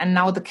that. And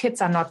now the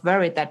kids are not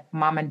worried that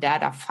mom and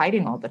dad are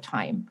fighting all the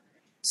time.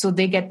 So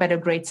they get better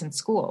grades in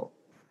school.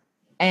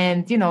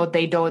 And, you know,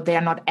 they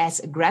are not as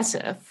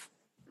aggressive.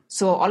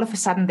 So all of a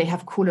sudden they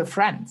have cooler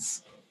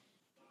friends.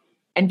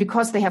 And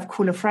because they have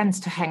cooler friends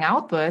to hang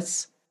out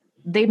with,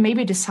 they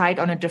maybe decide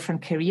on a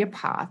different career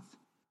path.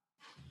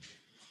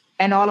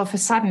 And all of a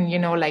sudden, you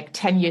know, like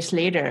 10 years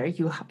later,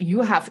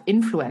 you have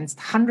influenced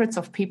hundreds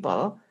of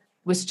people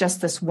with just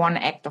this one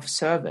act of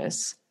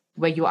service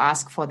where you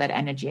ask for that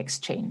energy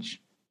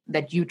exchange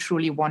that you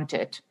truly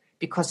wanted.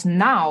 Because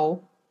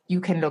now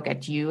you can look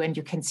at you and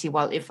you can see,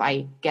 well, if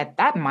I get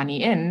that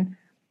money in,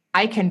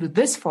 I can do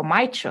this for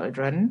my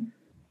children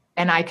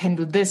and I can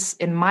do this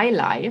in my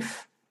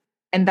life.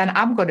 And then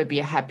I'm going to be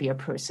a happier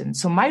person.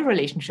 So my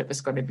relationship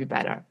is going to be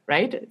better,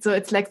 right? So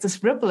it's like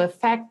this ripple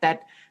effect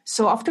that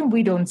so often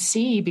we don't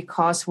see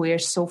because we're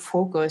so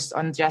focused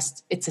on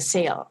just it's a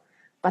sale.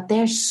 But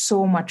there's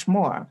so much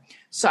more.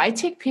 So I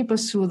take people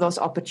through those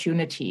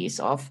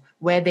opportunities of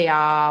where they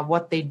are,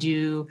 what they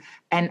do,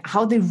 and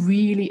how they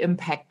really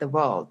impact the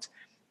world.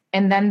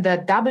 And then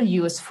the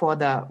W is for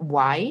the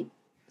why.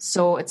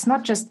 So it's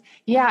not just,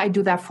 yeah, I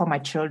do that for my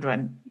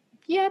children.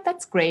 Yeah,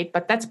 that's great,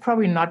 but that's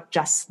probably not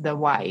just the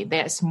why.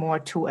 There's more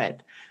to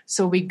it.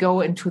 So we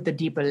go into the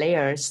deeper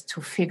layers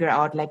to figure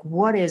out, like,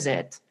 what is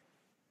it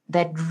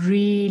that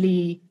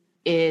really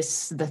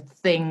is the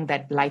thing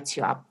that lights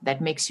you up, that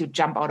makes you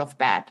jump out of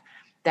bed,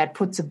 that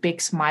puts a big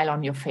smile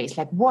on your face.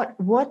 Like,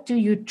 what do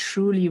you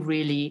truly,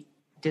 really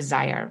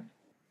desire?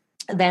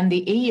 Then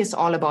the E is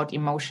all about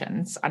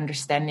emotions,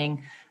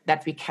 understanding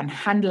that we can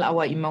handle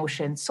our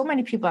emotions. So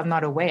many people are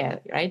not aware,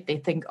 right? They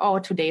think, oh,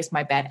 today is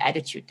my bad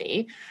attitude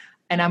day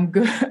and I'm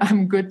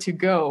good to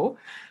go.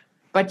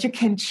 But you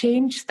can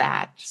change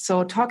that.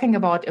 So talking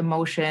about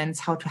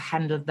emotions, how to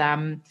handle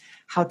them,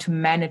 how to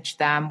manage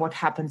them, what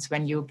happens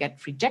when you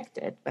get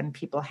rejected, when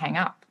people hang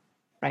up,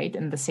 right,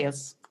 in the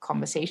sales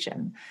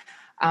conversation,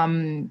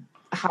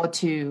 how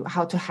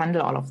to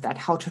handle all of that,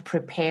 how to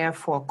prepare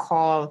for a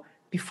call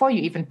before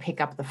you even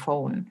pick up the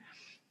phone.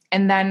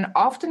 And then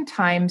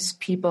oftentimes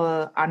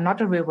people are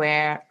not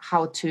aware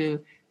how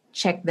to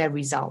check their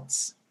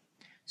results.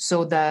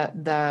 So the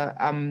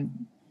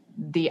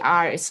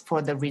R is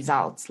for the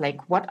results.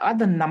 Like, what are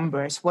the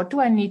numbers? What do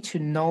I need to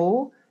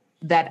know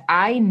that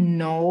I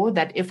know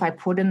that if I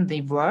put in the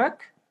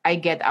work, I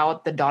get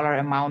out the dollar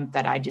amount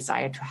that I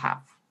desire to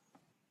have,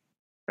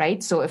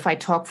 right? So if I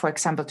talk, for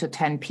example, to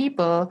 10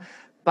 people,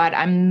 but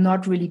I'm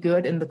not really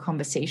good in the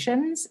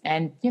conversations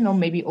and, you know,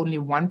 maybe only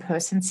one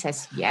person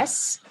says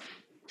yes,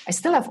 I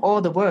still have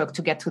all the work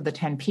to get to the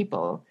 10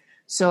 people.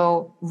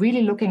 So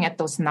really looking at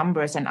those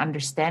numbers and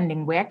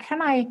understanding where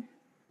can I,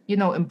 you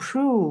know,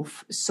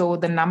 improve so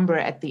the number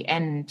at the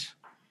end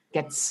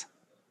gets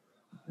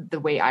the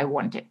way I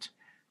want it.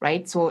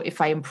 Right. So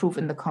if I improve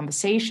in the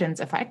conversations,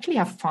 if I actually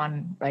have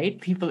fun, right,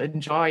 people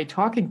enjoy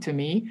talking to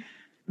me,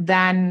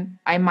 then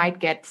I might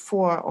get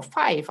 4 or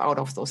 5 out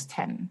of those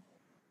 10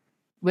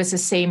 with the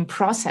same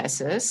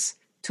processes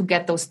to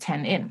get those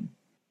 10 in.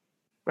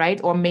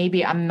 Right. Or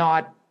maybe I'm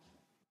not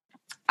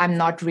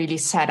really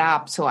set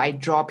up. So I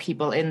draw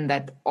people in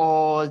that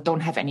all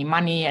don't have any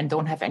money and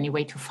don't have any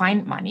way to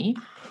find money.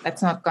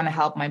 That's not going to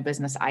help my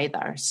business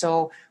either.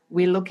 So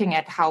we're looking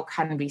at how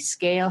can we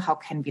scale, how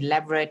can we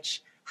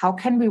leverage, how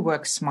can we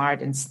work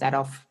smart instead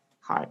of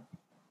hard?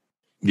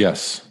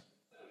 Yes.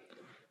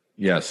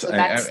 So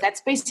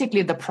that's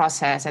basically the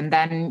process. And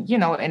then, you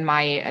know, in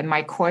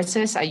my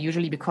courses, I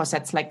usually, because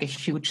that's like a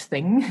huge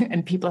thing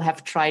and people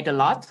have tried a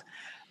lot,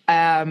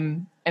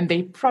 and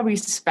they probably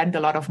spend a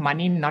lot of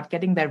money not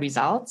getting their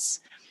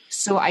results.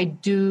 So I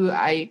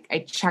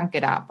chunk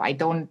it up. I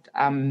don't,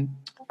 I'm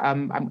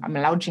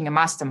launching a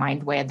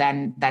mastermind where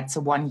then that's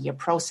a 1-year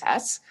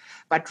process.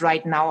 But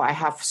right now I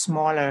have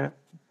smaller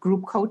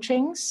group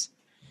coachings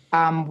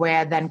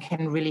where then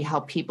can really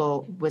help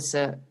people with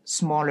the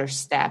smaller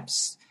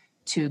steps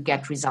to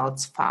get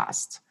results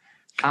fast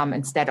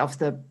instead of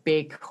the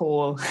big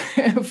whole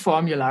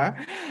formula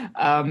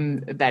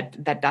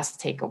that does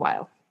take a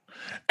while.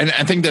 And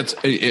I think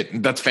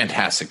that's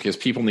fantastic because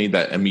people need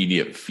that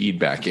immediate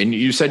feedback. And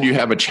you said you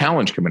have a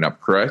challenge coming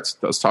up, correct?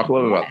 Let's talk a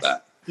little about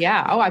that.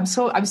 Yeah. Oh, I'm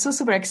so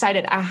super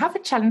excited. I have a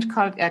challenge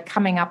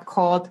coming up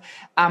called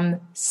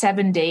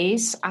 7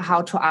 days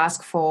how to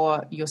ask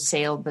for your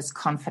sale with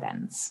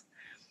confidence.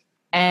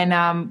 And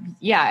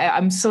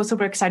I'm so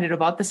super excited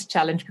about this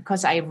challenge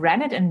because I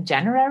ran it in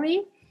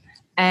January,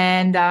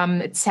 and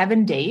it's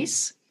 7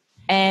 days.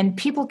 And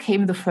people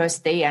came the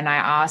first day, and I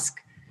asked,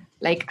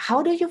 like,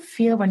 how do you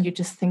feel when you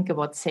just think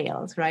about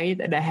sales, right?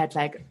 And I had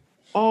like,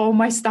 oh,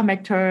 my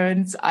stomach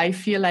turns. I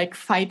feel like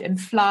fight and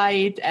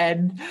flight,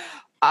 and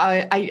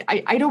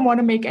I don't want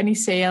to make any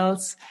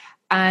sales.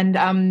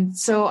 And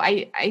so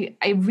I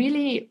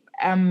really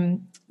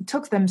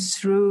took them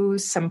through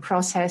some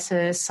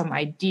processes, some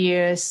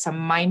ideas, some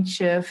mind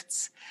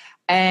shifts.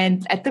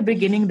 And at the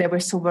beginning, they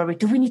were so worried.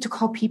 Do we need to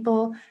call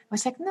people? I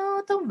was like,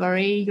 no, don't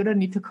worry. You don't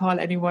need to call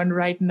anyone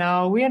right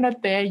now. We are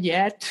not there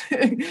yet.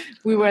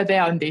 We were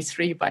there on day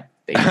 3, but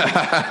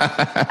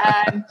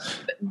and,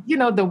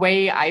 the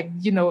way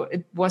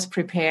it was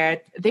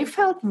prepared, they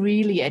felt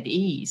really at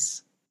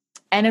ease.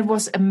 And it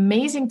was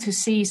amazing to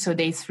see. So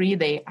day 3,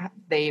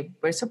 they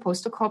were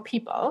supposed to call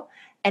people.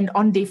 And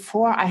on day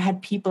 4, I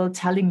had people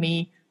telling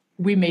me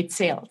we made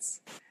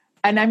sales.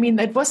 And I mean,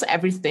 it was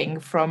everything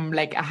from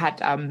like, I had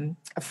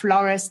a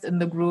florist in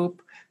the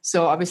group.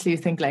 So obviously you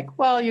think like,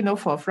 well,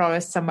 for a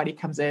florist, somebody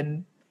comes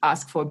in,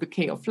 asks for a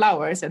bouquet of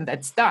flowers, and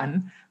that's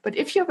done. But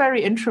if you're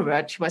very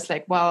introvert, she was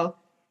like, well,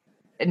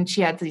 and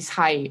she had these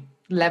high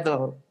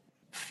level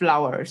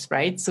flowers,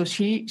 right? So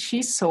she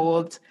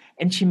sold,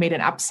 and she made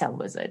an upsell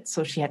with it.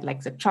 So she had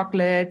like the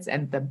chocolates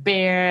and the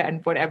bear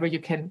and what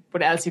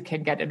else you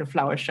can get in a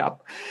flower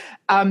shop.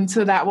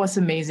 So that was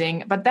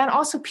amazing. But then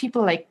also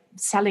people like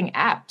selling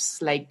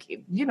apps, like,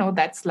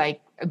 that's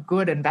like a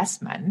good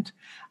investment,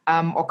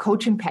 or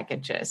coaching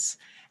packages.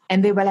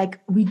 And they were like,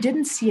 we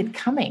didn't see it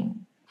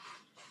coming.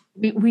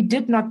 We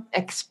did not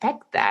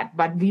expect that,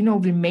 but we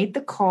made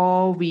the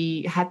call,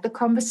 we had the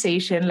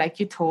conversation like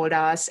you told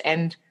us,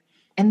 and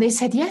they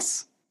said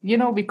yes.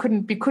 We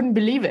couldn't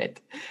believe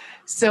it.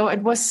 So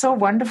it was so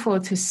wonderful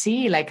to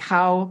see like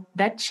how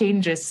that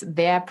changes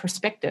their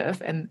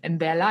perspective and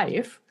their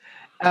life.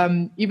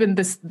 Even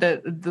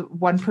the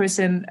one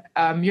person,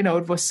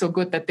 it was so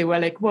good that they were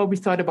like, well, we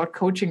thought about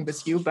coaching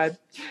with you, but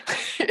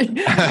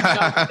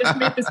just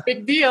made this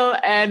big deal,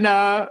 and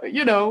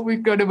we're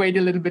going to wait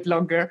a little bit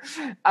longer,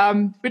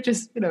 which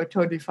is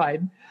totally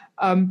fine.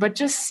 But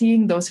just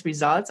seeing those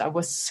results, I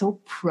was so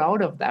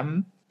proud of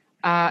them.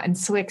 And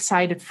so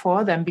excited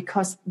for them,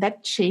 because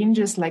that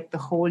changes like the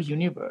whole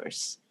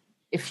universe.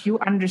 If you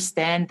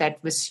understand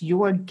that with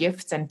your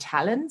gifts and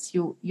talents,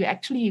 you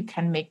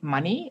can make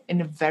money in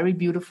a very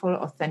beautiful,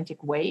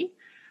 authentic way,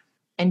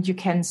 and you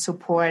can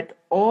support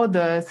all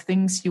the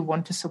things you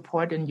want to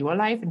support in your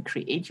life and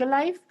create your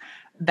life,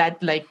 that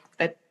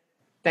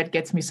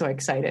gets me so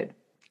excited.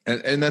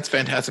 And that's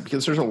fantastic,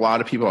 because there's a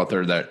lot of people out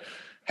there that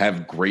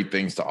have great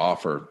things to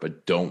offer,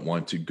 but don't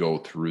want to go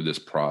through this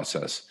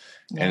process.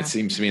 Yeah. And it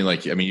seems to me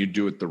like, you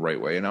do it the right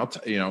way. And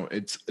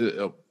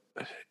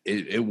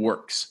it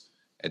works.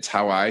 It's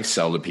how I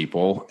sell to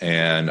people.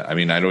 And I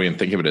don't even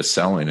think of it as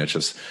selling. It's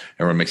just,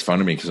 everyone makes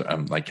fun of me because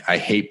I'm like, I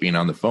hate being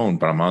on the phone,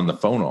 but I'm on the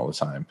phone all the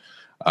time,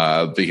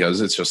 because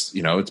it's just,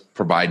 it's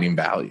providing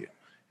value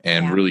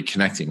and really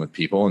connecting with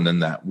people. And then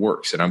that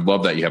works. And I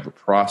love that you have a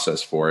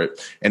process for it.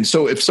 And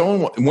so if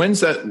someone,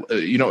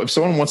 if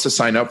someone wants to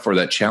sign up for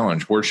that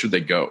challenge, where should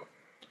they go?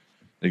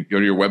 They go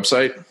to your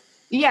website?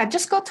 Yeah,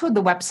 just go to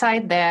the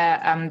website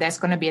there. There's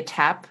going to be a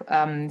tab,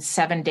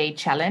 7-day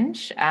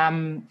challenge.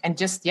 And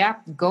just,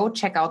 go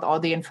check out all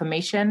the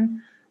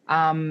information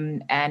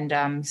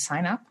and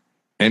sign up.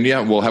 And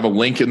we'll have a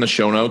link in the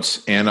show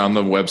notes and on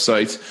the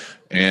website.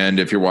 And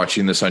if you're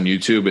watching this on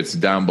YouTube, it's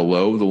down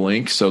below the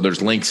link. So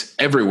there's links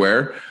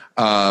everywhere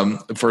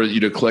for you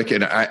to click.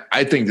 And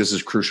I think this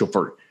is crucial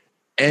for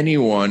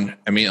anyone.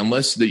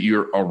 Unless that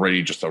you're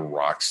already just a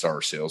rock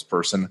star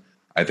salesperson,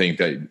 I think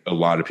that a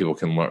lot of people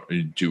can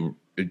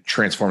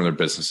transform their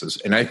businesses.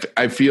 And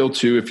I feel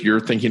too, if you're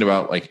thinking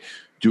about like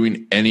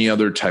doing any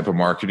other type of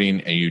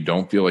marketing and you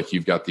don't feel like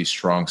you've got these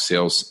strong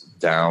sales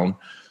down,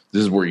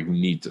 this is where you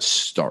need to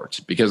start.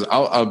 Because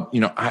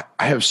I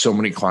have so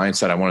many clients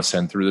that I want to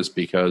send through this,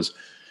 because,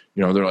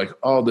 they're like,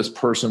 oh, this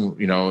person,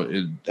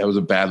 that was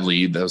a bad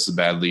lead. That was a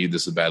bad lead.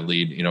 This is a bad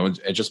lead, and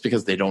just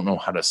because they don't know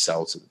how to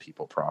sell to the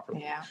people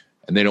properly,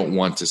 and they don't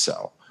want to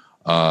sell.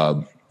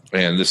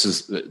 And this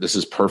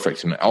is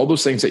perfect. And all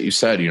those things that you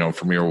said,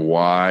 from your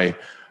why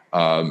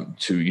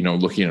to,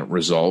 looking at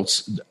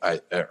results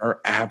are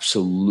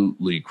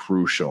absolutely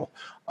crucial.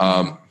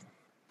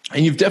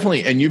 And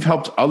you've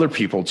helped other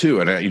people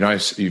too. And,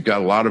 you've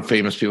got a lot of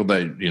famous people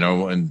that,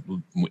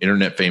 and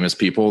internet famous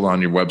people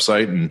on your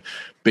website and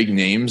big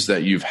names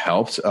that you've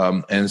helped.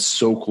 And it's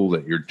so cool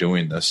that you're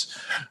doing this.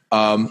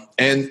 And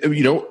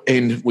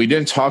we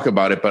didn't talk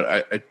about it,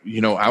 but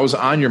I was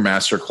on your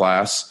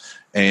masterclass.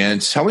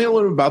 And tell me a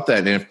little bit about that.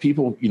 And if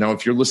people,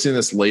 if you're listening to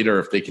this later,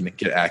 if they can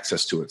get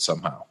access to it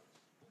somehow.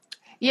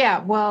 Yeah,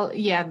 well,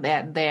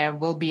 there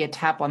will be a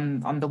tab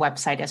on the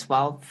website as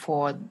well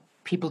for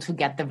people to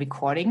get the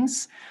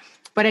recordings.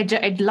 But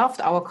I loved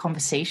our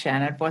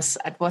conversation. It was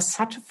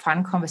such a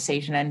fun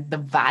conversation, and the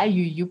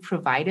value you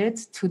provided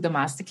to the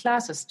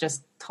masterclass is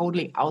just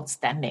totally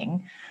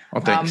outstanding. Oh,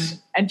 thanks.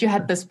 And you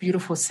had this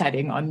beautiful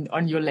setting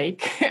on your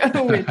lake,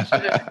 which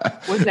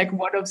was like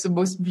one of the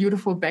most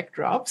beautiful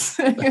backdrops.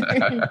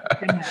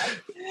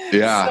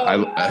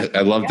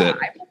 I loved it.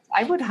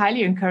 I would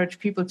highly encourage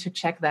people to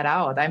check that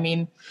out. I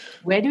mean,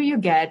 where do you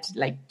get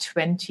like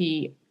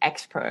 20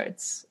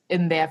 experts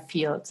in their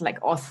fields, like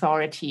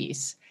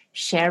authorities,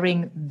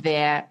 sharing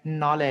their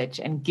knowledge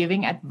and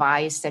giving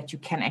advice that you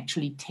can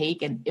actually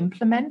take and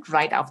implement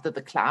right after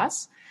the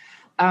class?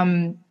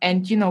 And,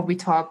 we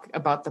talk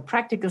about the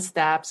practical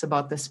steps,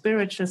 about the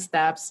spiritual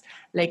steps,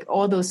 like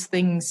all those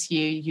things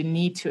you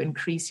need to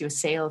increase your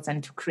sales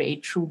and to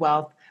create true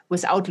wealth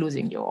without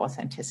losing your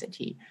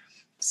authenticity.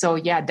 So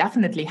yeah,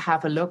 definitely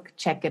have a look,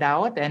 check it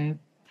out. And,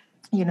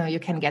 you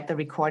can get the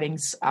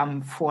recordings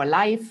for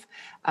life.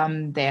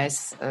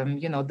 There's,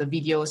 the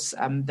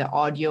videos, the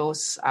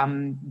audios,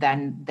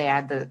 then there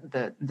are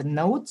the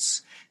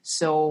notes.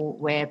 So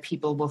where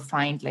people will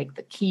find like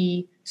the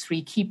 3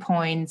 key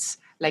points,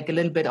 like a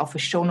little bit of a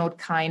show note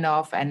kind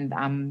of.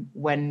 And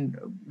when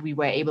we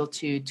were able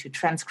to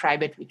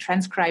transcribe it, we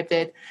transcribed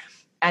it.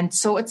 And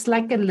so it's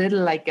like a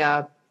little like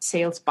a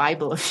sales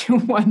Bible, if you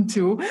want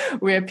to,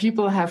 where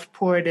people have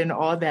poured in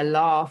all their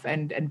love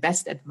and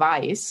best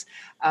advice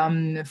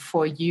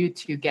for you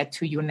to get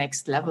to your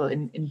next level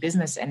in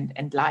business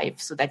and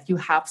life, so that you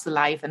have the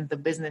life and the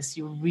business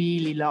you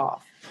really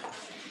love.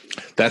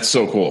 That's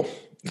so cool.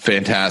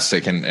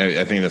 Fantastic. And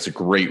I think that's a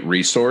great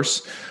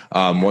resource.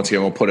 Once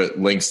again, we'll put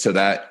links to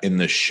that in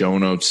the show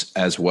notes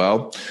as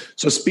well.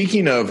 So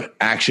speaking of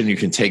action you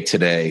can take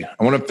today,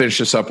 I want to finish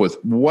this up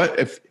with what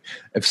if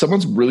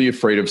someone's really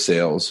afraid of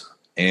sales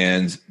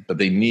but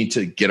they need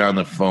to get on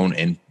the phone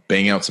and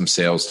bang out some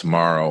sales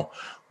tomorrow,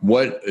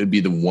 what would be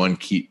the one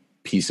key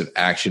piece of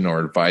action or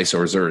advice,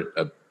 or is there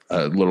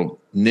a little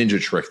ninja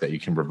trick that you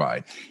can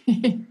provide?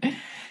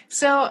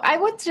 So I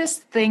would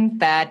just think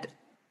that,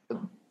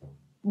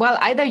 well,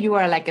 either you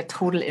are like a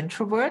total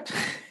introvert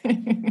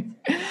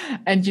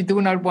and you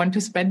do not want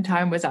to spend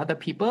time with other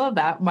people.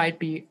 That might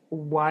be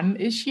one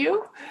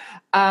issue,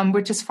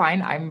 which is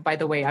fine. By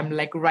the way, I'm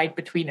like right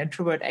between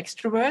introvert,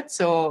 extrovert.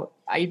 So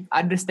I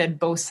understand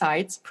both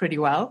sides pretty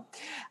well.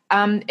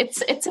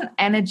 It's an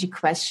energy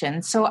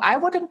question. So I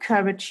would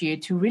encourage you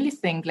to really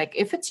think, like,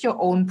 if it's your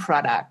own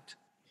product,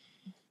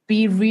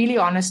 be really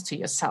honest to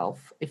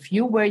yourself. If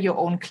you were your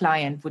own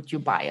client, would you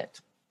buy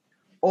it?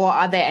 Or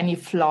are there any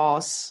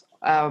flaws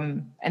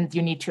and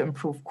you need to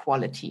improve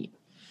quality?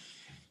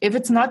 If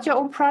it's not your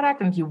own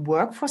product and you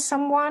work for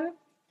someone,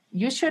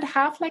 you should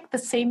have like the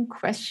same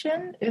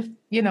question. If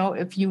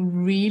you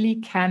really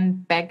can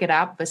back it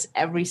up with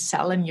every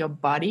cell in your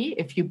body,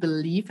 if you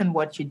believe in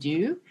what you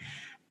do.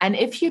 And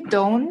if you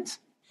don't,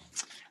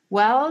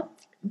 well,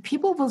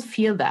 people will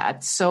feel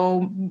that.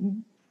 So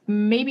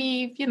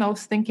maybe,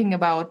 thinking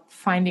about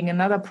finding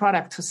another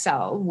product to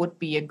sell would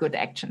be a good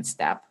action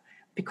step,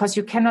 because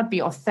you cannot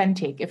be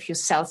authentic if you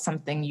sell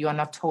something you are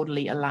not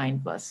totally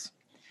aligned with.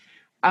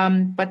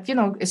 But,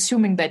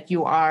 assuming that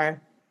you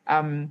are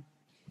an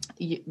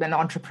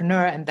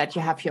entrepreneur and that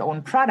you have your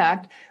own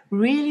product,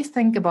 really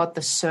think about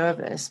the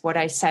service. What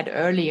I said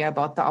earlier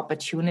about the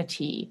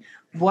opportunity.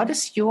 What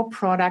is your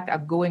product are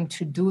going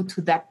to do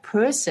to that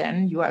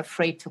person you are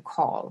afraid to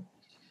call?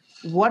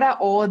 What are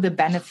all the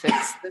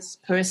benefits this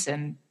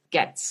person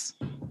gets?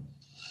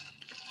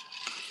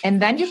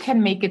 And then you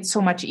can make it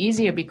so much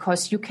easier,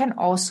 because you can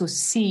also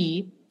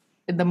see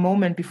in the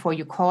moment before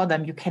you call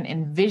them, you can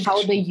envision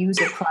how they use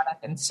a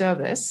product and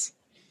service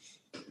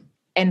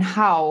and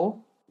how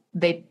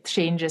they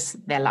changes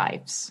their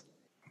lives.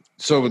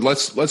 So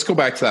let's go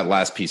back to that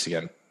last piece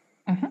again.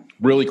 Mm-hmm.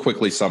 Really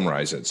quickly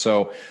summarize it.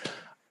 So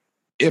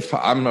if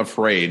I'm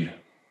afraid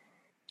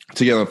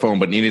to get on the phone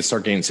but need to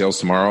start getting sales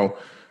tomorrow,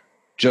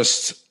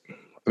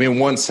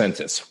 one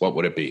sentence, what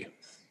would it be?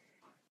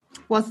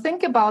 Well,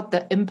 think about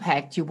the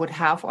impact you would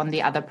have on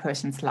the other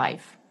person's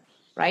life,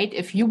 right?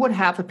 If you would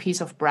have a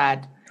piece of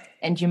bread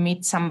and you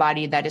meet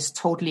somebody that is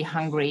totally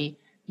hungry,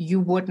 you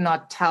would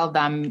not tell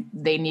them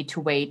they need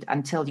to wait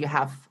until you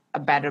have a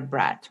better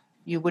bread.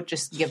 You would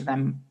just give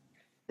them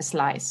a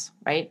slice,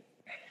 right?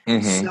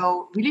 Mm-hmm.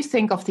 So really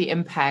think of the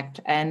impact.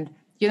 And,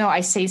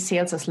 I say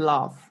sales is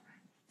love.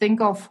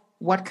 Think of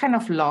what kind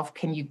of love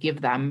can you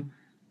give them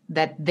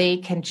that they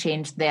can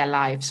change their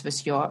lives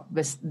with your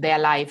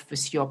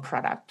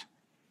product.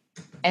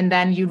 And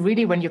then you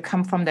really, when you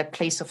come from that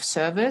place of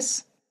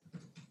service,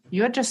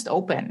 you're just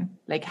open,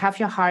 like have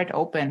your heart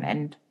open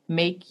and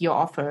make your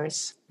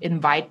offers,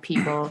 invite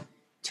people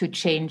to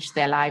change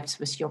their lives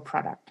with your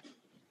product.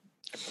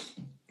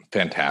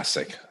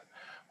 Fantastic.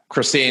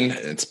 Christine,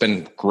 it's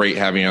been great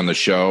having you on the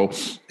show.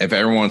 If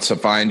everyone wants to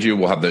find you,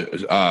 we'll have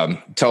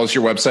tell us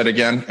your website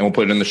again, and we'll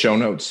put it in the show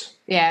notes.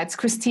 Yeah, it's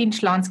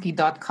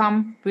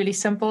christineschlonski.com. Really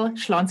simple.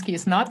 Schlonski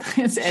is not.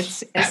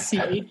 It's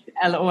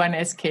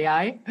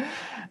SCHLONSKI.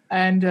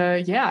 And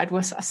it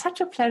was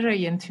such a pleasure,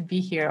 Ian, to be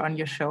here on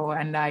your show.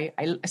 And I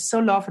so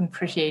love and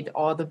appreciate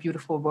all the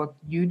beautiful work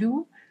you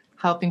do,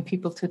 helping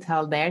people to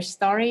tell their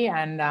story.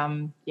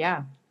 And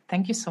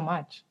thank you so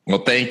much.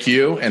 Well, thank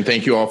you. And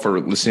thank you all for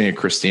listening to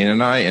Christine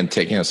and I and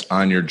taking us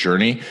on your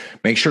journey.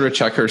 Make sure to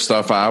check her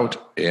stuff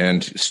out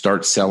and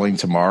start selling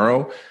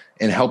tomorrow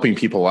and helping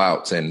people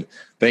out. And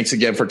thanks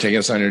again for taking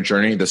us on your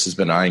journey. This has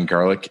been Ian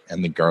Garlic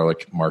and the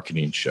Garlic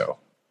Marketing Show.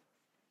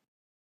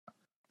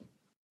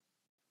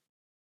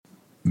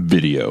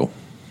 video.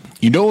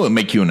 You know it will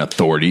make you an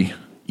authority.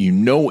 You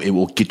know it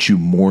will get you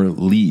more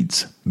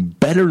leads,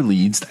 better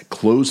leads that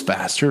close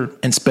faster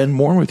and spend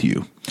more with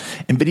you.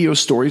 And video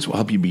stories will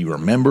help you be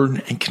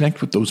remembered and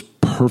connect with those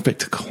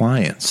perfect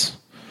clients.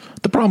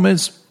 The problem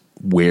is,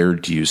 where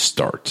do you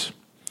start?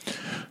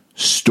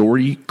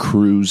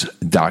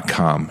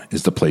 StoryCruise.com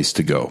is the place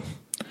to go.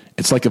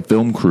 It's like a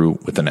film crew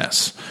with an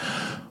S.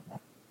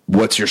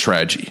 What's your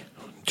strategy?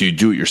 Do you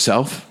do it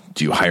yourself?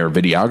 Do you hire a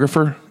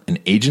videographer, an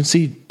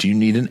agency? Do you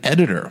need an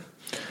editor?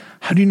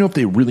 How do you know if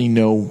they really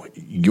know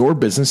your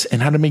business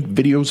and how to make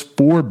videos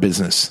for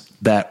business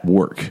that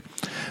work?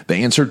 The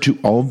answer to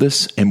all of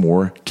this and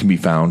more can be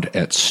found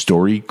at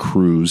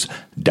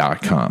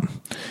StoryCruise.com.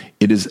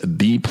 It is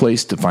the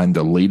place to find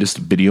the latest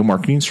video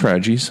marketing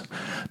strategies,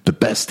 the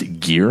best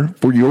gear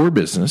for your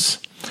business,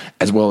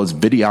 as well as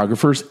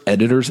videographers,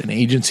 editors, and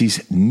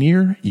agencies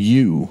near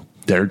you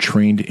that are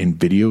trained in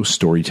video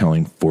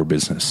storytelling for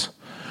business.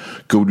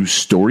 Go to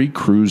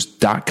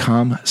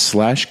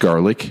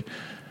StoryCruise.com/garlic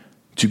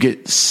to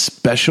get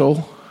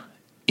special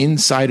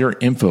insider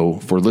info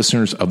for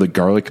listeners of the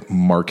Garlic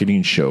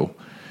Marketing Show,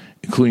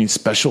 including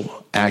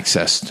special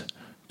access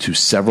to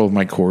several of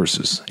my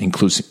courses,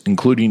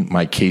 including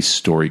my case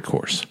story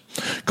course.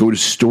 Go to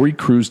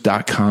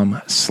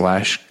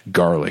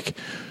StoryCruise.com/garlic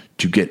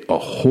to get a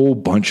whole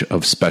bunch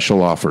of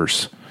special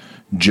offers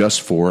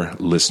just for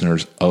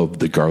listeners of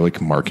the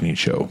Garlic Marketing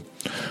Show.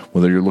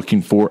 Whether you're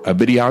looking for a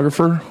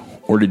videographer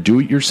or to do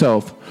it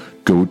yourself,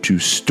 go to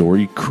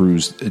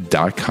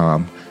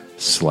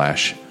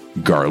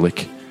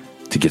StoryCruise.com/garlic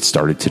to get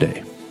started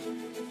today.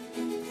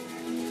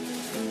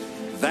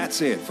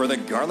 That's it for the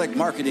Garlic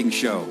Marketing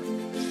Show.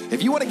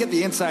 If you want to get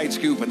the inside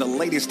scoop and the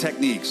latest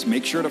techniques,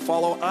 make sure to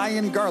follow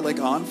Ian Garlic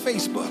on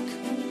Facebook.